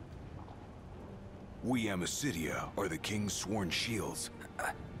 We Amicitia are the King's sworn shields.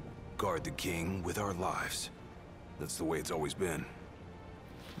 Guard the King with our lives. That's the way it's always been.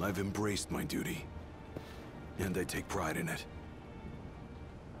 I've embraced my duty, and I take pride in it.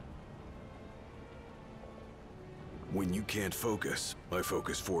 When you can't focus, I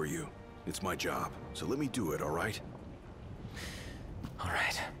focus for you. It's my job, so let me do it, all right? All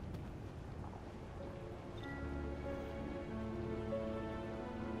right.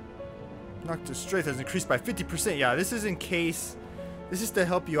 Noctis' strength has increased by 50%. Yeah, this is in case. This is to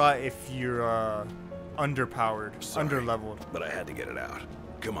help you out if you're underpowered, underleveled. But I had to get it out.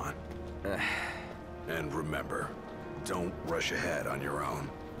 Come on. And remember, don't rush ahead on your own.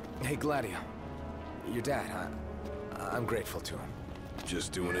 Hey, Gladio. Your dad, I'm grateful to him.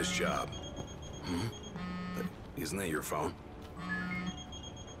 Just doing his job. But isn't that your phone?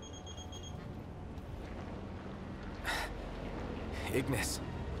 Ignis.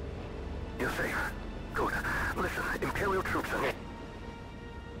 You're safe. Good. Listen, Imperial troops are here.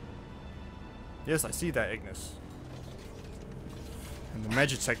 Yes, I see that, Ignis. And the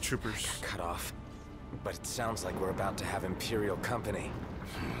Magitech troopers. Cut off. But it sounds like we're about to have Imperial company.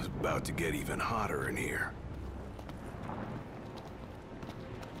 It's about to get even hotter in here.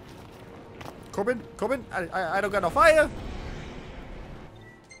 Corbin, I don't got no fire.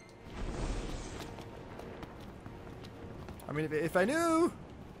 I mean, if I knew.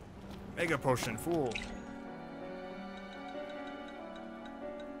 Mega potion, fool.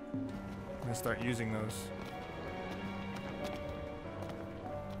 I'm gonna start using those.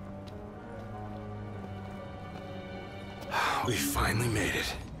 We finally made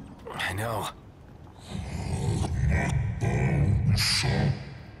it. I know.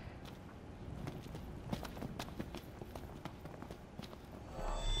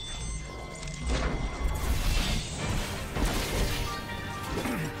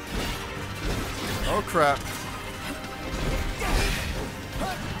 Oh crap.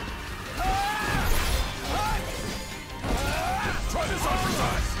 Try this on for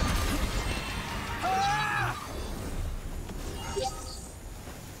size.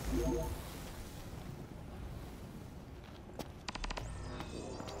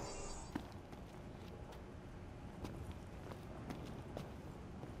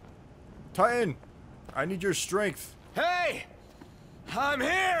 Titan, I need your strength. Hey! I'm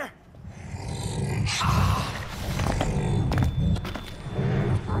here!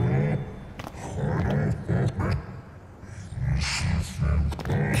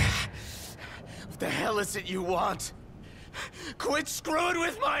 What the hell is it you want? Quit screwing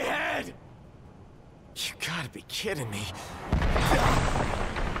with my head! You gotta be kidding me.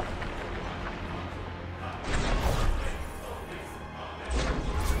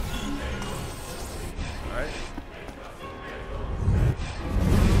 Alright.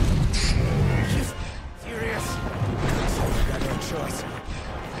 You serious? I got no choice.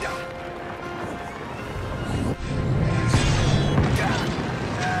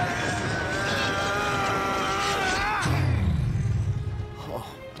 Oh,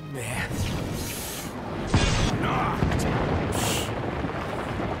 man.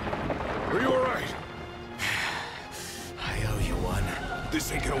 Are you alright? I owe you one.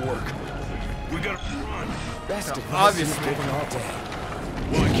 This ain't gonna work. We gotta run. Best advice obviously. you've given all day.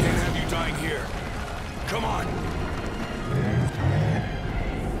 Well, I can't have you dying here. Come on.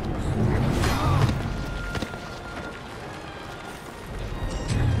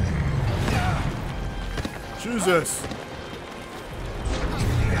 Jesus.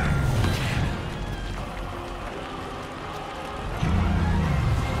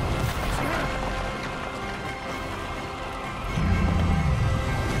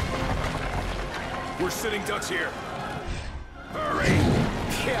 We're sitting ducks here. Hurry!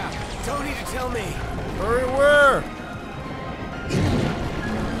 Yeah, don't need to tell me. Hurry, where?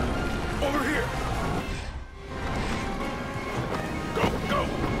 Over here! Go, go!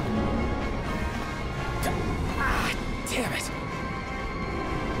 Ah, damn it.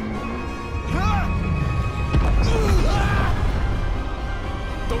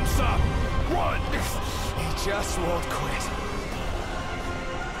 Don't stop! Run! He just won't quit.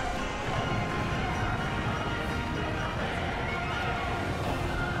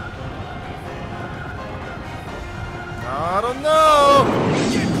 I don't know.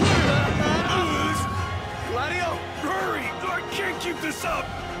 Gladio! Hurry! I can't keep this up!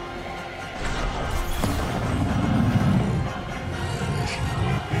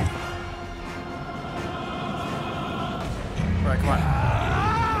 Alright, come on.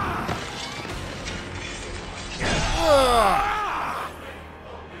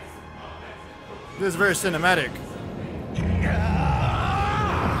 This is very cinematic.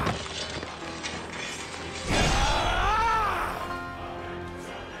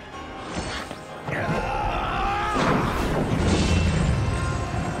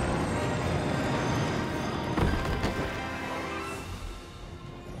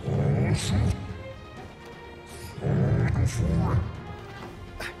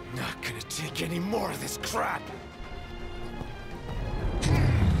 I'm not gonna take any more of this crap.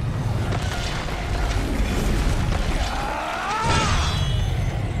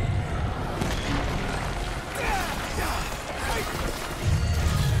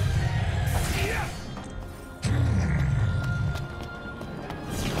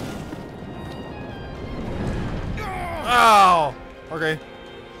 Ow! Okay.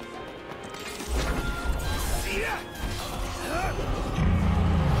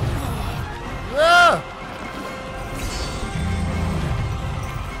 Ah!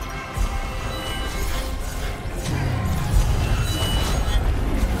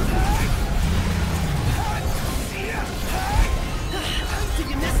 Did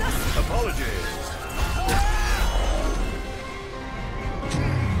you miss us? Apologies.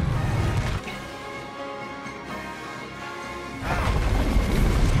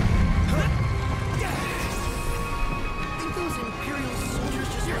 Think those Imperial soldiers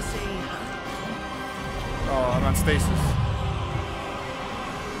just want to say, huh? stasis.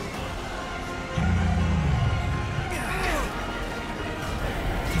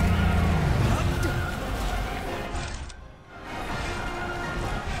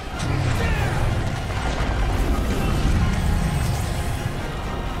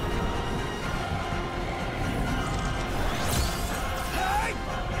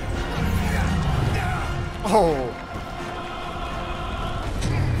 Oh.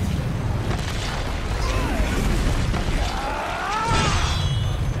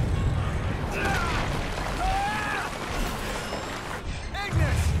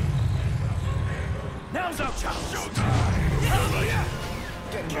 Now's our chance.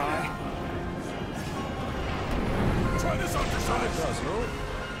 Getting by. Try this on for size.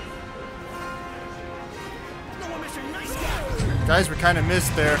 No one missing. Nice guy. Guys, we kind of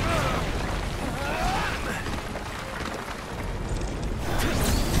missed there.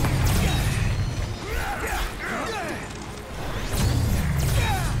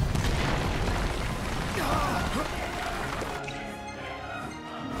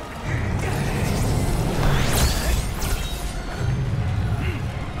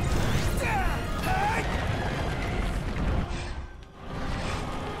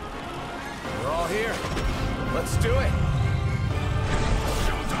 We're all here. Let's do it.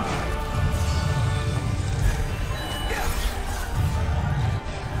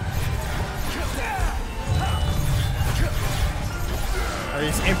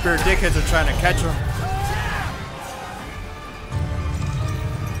 These Emperor dickheads are trying to catch him.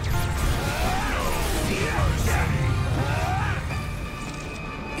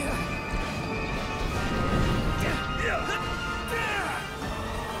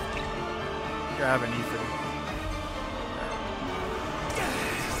 I have an Ethan.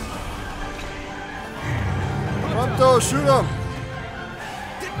 Pronto, shoot him!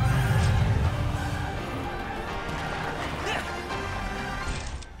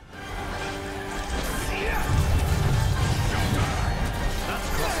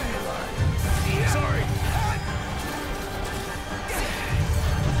 Sorry.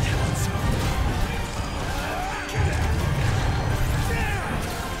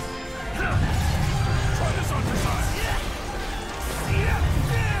 Try this on for size.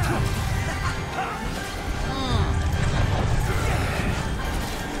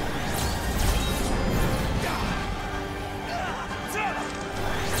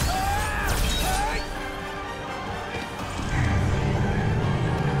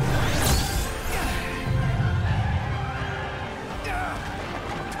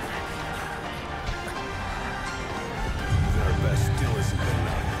 Our best still isn't good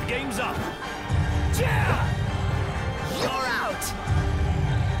enough. Game's up. Yeah! You're out.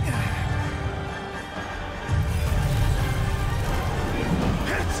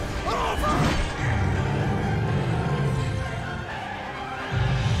 It's over.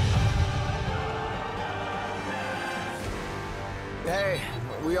 Hey,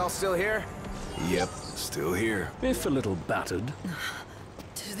 we all still here? Yep, still here. If a little battered.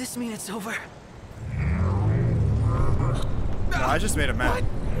 Does this mean it's over? No, I just made a map.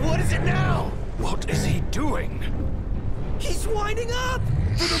 What is it now? What is he doing? He's winding up!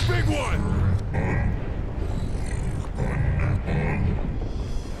 For the big one!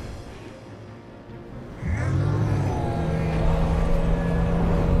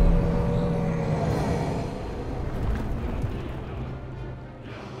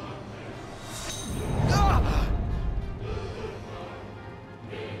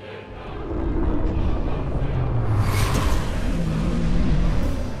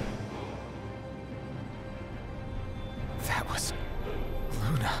 That was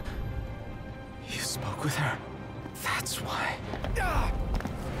Luna. You spoke with her. That's why.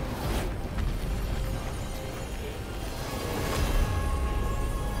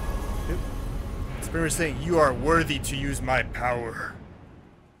 Spirit saying you are worthy to use my power.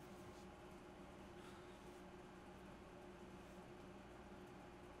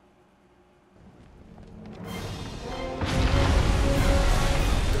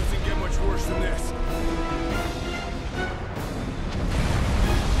 Doesn't get much worse than this.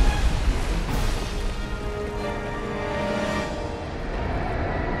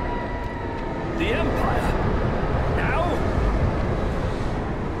 The Empire? Now?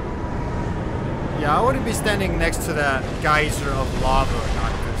 Yeah, I wouldn't be standing next to that geyser of lava,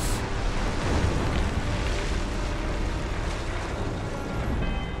 Noctis.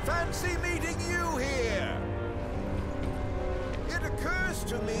 Fancy meeting you here. It occurs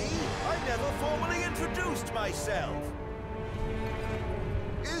to me I never formally introduced myself.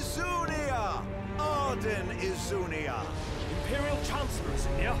 Izunia! Arden Izunia! Imperial Chancellor is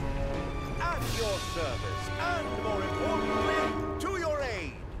in here. at your service, and more importantly, to your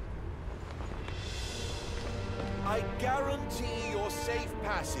aid. I guarantee your safe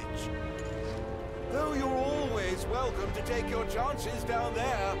passage. Though you're always welcome to take your chances down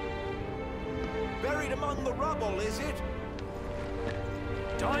there. Buried among the rubble, is it?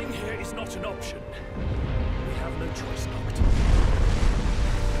 Dying here is not an option. We have no choice, Doctor.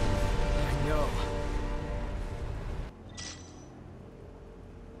 I know.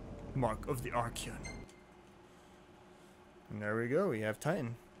 Mark of the Archeon. And there we go, we have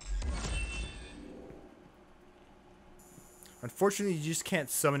Titan. Unfortunately, you just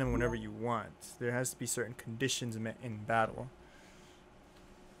can't summon him whenever you want. There has to be certain conditions met in battle.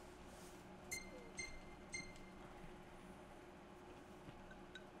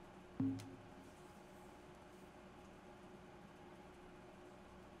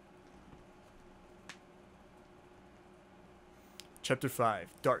 Chapter 5,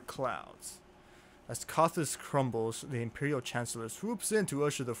 Dark Clouds. As Kothis crumbles, the Imperial Chancellor swoops in to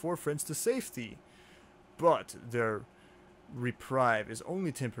usher the four friends to safety. But their reprieve is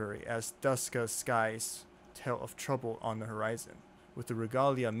only temporary, as Duska skies tell of trouble on the horizon. With the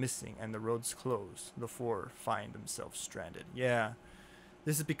regalia missing and the roads closed, the four find themselves stranded. Yeah,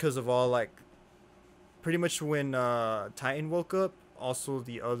 this is because of all, like, pretty much when Titan woke up, also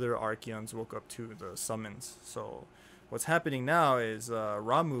the other Archeons woke up to the summons. So what's happening now is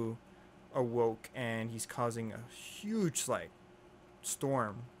Ramu awoke and he's causing a huge, like,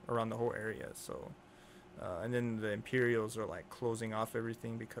 storm around the whole area. So and then the Imperials are like closing off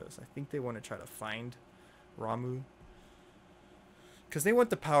everything because I think they want to try to find Ramu, because they want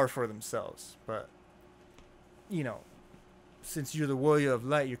the power for themselves. But you know, since you're the warrior of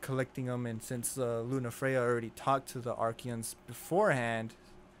light, you're collecting them, and since Luna Freya already talked to the Archeons beforehand,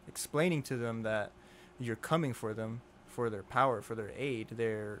 explaining to them that you're coming for them, for their power, for their aid,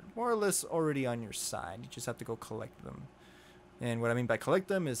 they're more or less already on your side. You just have to go collect them. And what I mean by collect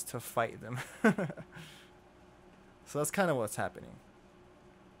them is to fight them. So that's kind of what's happening.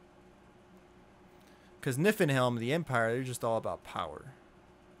 Because Niflheim, the Empire, they're just all about power.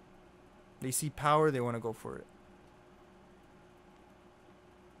 They see power, they want to go for it.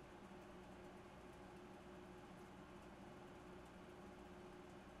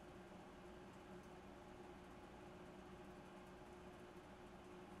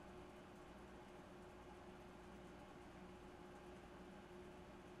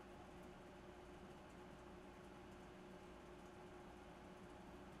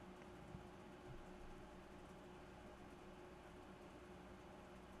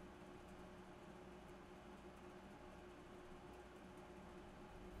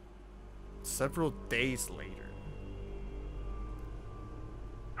 Several days later.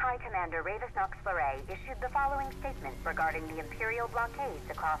 High Commander Ravis Nox Fleury issued the following statement regarding the Imperial blockades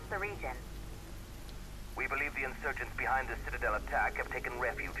across the region. We believe the insurgents behind the Citadel attack have taken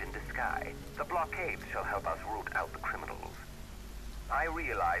refuge in Disguise. The blockades shall help us root out the criminals. I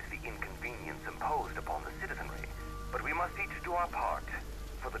realize the inconvenience imposed upon the citizenry, but we must each do our part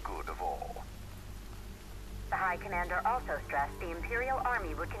for the good of all. The High Commander also stressed the Imperial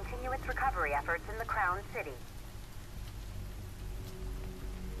Army would continue its recovery efforts in the Crown City.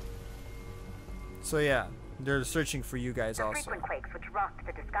 So yeah, they're searching for you guys the also. Frequent quakes which rocked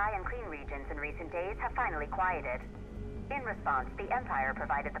the Disguise and Clean regions in recent days have finally quieted. In response, the Empire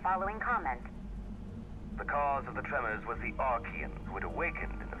provided the following comment. The cause of the tremors was the Archeons who had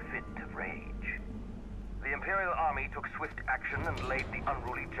awakened in a fit of rage. The Imperial Army took swift action and laid the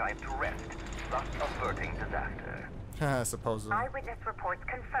unruly giant to rest, thus averting disaster. Supposedly. Eyewitness reports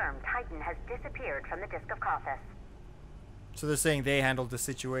confirm Titan has disappeared from the Disk of Kothis. So they're saying they handled the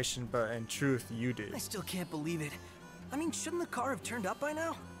situation, but in truth, you did. I still can't believe it. I mean, shouldn't the car have turned up by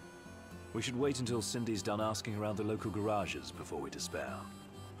now? We should wait until Cindy's done asking around the local garages before we despair.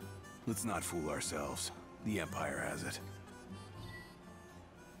 Let's not fool ourselves. The Empire has it.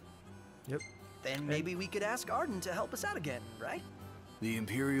 Yep. Then maybe we could ask Arden to help us out again, right? The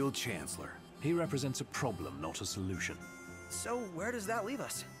Imperial Chancellor. He represents a problem, not a solution. So where does that leave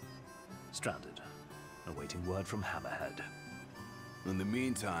us? Stranded, awaiting word from Hammerhead. In the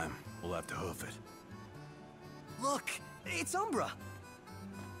meantime, we'll have to hoof it. Look, it's Umbra.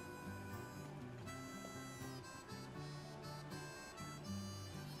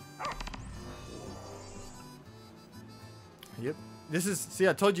 Yep. This is, see,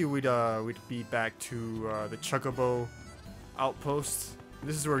 I told you we'd be back to the Chocobo outpost.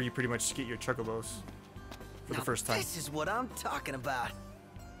 This is where you pretty much get your Chocobos for the first time. This is what I'm talking about.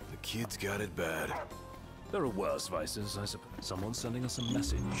 The kid's got it bad. There are worse vices, I suppose. Someone's sending us a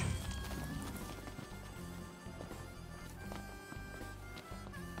message.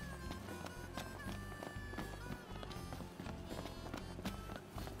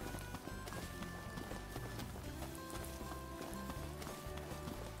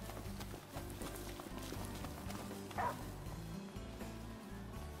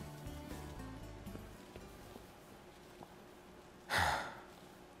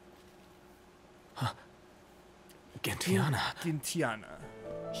 Gintiana.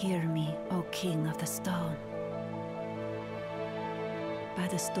 Hear me, O King of the Stone. By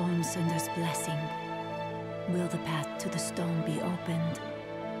the Storm Sender's blessing, will the path to the stone be opened?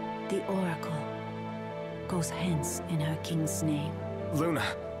 The Oracle goes hence in her king's name. Luna.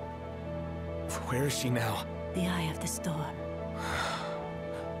 Where is she now? The eye of the storm.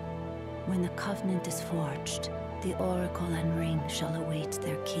 When the covenant is forged, the Oracle and ring shall await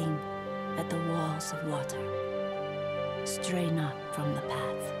their king at the walls of water. Stray not from the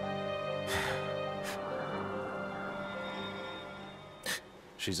path.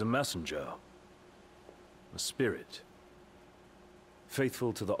 She's a messenger. A spirit.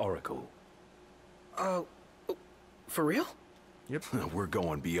 Faithful to the Oracle. For real? Yep. We're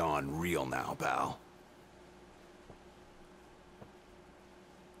going beyond real now, pal.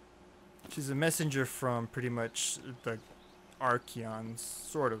 She's a messenger from pretty much the Archeons,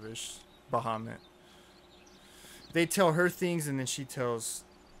 sort of-ish, Bahamut. They tell her things and then she tells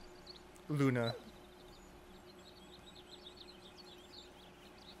Luna.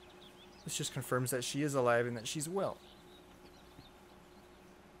 This just confirms that she is alive and that she's well.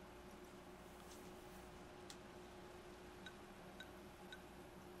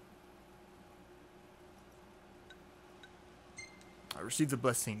 I received the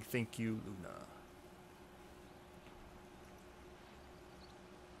blessing. Thank you, Luna.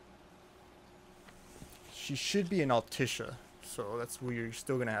 She should be an Altisha, so that's where you're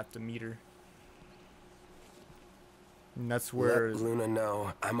still gonna have to meet her. And that's where... Let Luna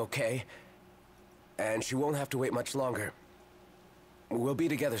know I'm okay, and she won't have to wait much longer. We'll be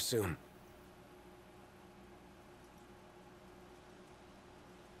together soon.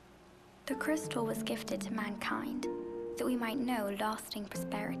 The crystal was gifted to mankind, that we might know lasting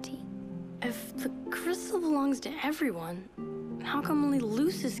prosperity. If the crystal belongs to everyone, how come only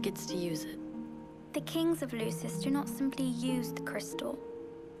Lucis gets to use it? The kings of Lucis do not simply use the crystal,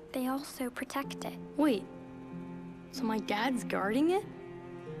 they also protect it. Wait, so my dad's guarding it?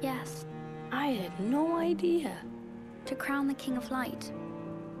 Yes. I had no idea. To crown the King of Light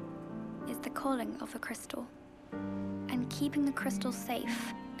is the calling of the crystal, and keeping the crystal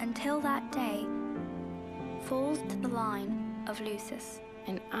safe until that day falls to the line of Lucis.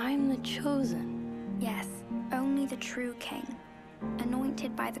 And I'm the chosen. Yes, only the true king,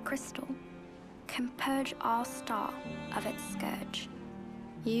 anointed by the crystal, can purge our star of its scourge.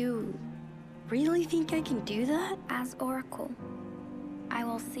 You really think I can do that? As Oracle, I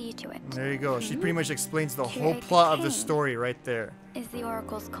will see to it. There you go. She pretty much explains the whole plot of the story right there. Is the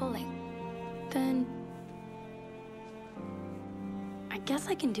Oracle's calling. Then I guess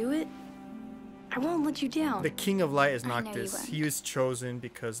I can do it. I won't let you down. The King of Light is Noctis. He was chosen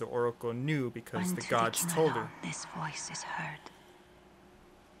because the Oracle knew, because the gods told her. This voice is heard.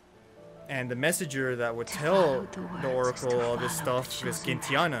 And the messenger that would tell the Oracle all this stuff is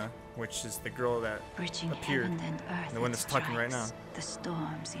Gintiana, which is the girl that appeared, the one that's talking right now. The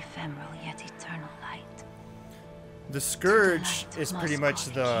storm's ephemeral yet eternal light. The Scourge is pretty much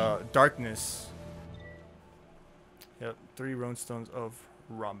the darkness. Yep, 3 runestones of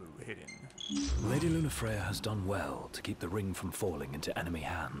Ramu hidden. Lady Lunafreya has done well to keep the ring from falling into enemy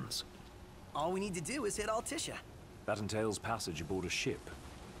hands. All we need to do is hit Altisha. That entails passage aboard a ship.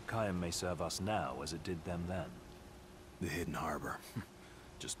 Kayam may serve us now as it did them then. The hidden harbor.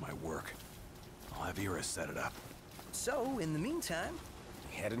 Just my work. I'll have Ira set it up. So, in the meantime,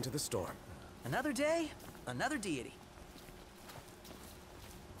 head into the storm. Another day, another deity.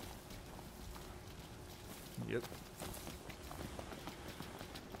 Yep.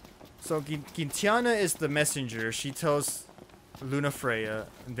 So Gintiana is the messenger. She tells Lunafreya,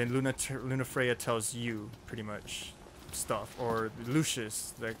 and then Lunafreya tells you pretty much stuff, or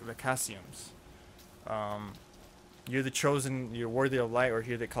Lucius, the Cassiums. You're the chosen. You're worthy of light, or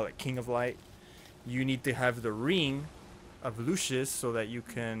here they call it King of Light. You need to have the ring of Lucius so that you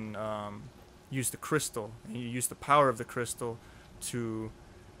can use the crystal, and you use the power of the crystal to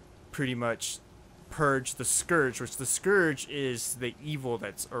pretty much purge the Scourge, which the Scourge is the evil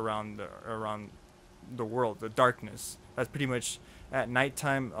that's around the world, the darkness. That's pretty much at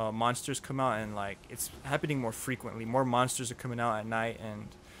nighttime. Monsters come out, and like it's happening more frequently. More monsters are coming out at night, and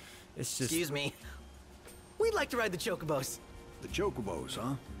it's just. Excuse me. We'd like to ride the chocobos. The chocobos,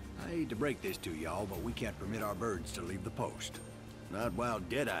 huh? I hate to break this to y'all, but we can't permit our birds to leave the post. Not while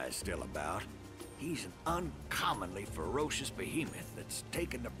Deadeye's still about. He's an uncommonly ferocious behemoth that's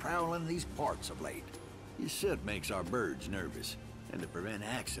taken to prowling these parts of late. His scent makes our birds nervous, and to prevent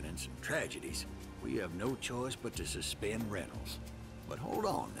accidents and tragedies, we have no choice but to suspend rentals. But hold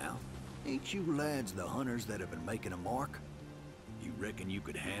on now. Ain't you lads the hunters that have been making a mark? You reckon you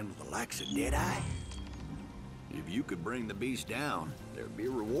could handle the likes of Deadeye? If you could bring the beast down, there'd be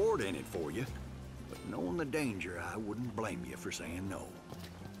a reward in it for you. But knowing the danger, I wouldn't blame you for saying no.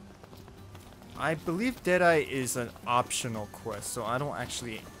 I believe Deadeye is an optional quest, so I don't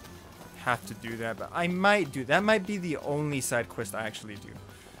actually have to do that, but I might do. That might be the only side quest I actually do.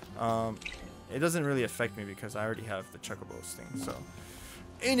 It doesn't really affect me because I already have the Chocobos thing, so.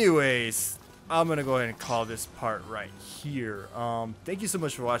 Anyways, I'm gonna go ahead and call this part right here. Thank you so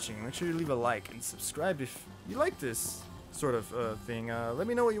much for watching. Make sure you leave a like and subscribe if you like this sort of thing. Let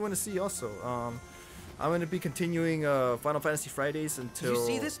me know what you want to see also. I'm gonna be continuing Final Fantasy Fridays until... You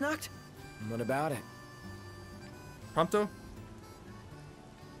see this, Noct? What about it? Prompto?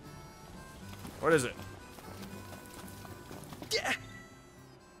 What is it? Yeah.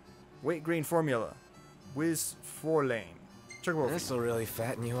 Weight grain formula. Whiz 4 lane. Chocobo feed. This'll really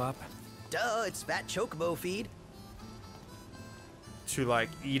fatten you up. Duh, it's fat chocobo feed. To like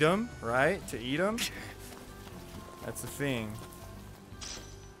eat them, right? To eat them? That's the thing.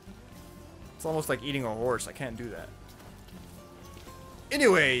 It's almost like eating a horse. I can't do that.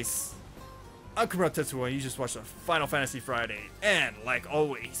 Anyways, I'm Kumura Tetsuo and you just watched a Final Fantasy Friday. And like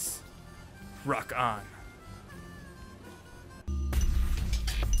always, rock on.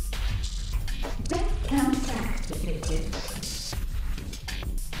 Death count activated.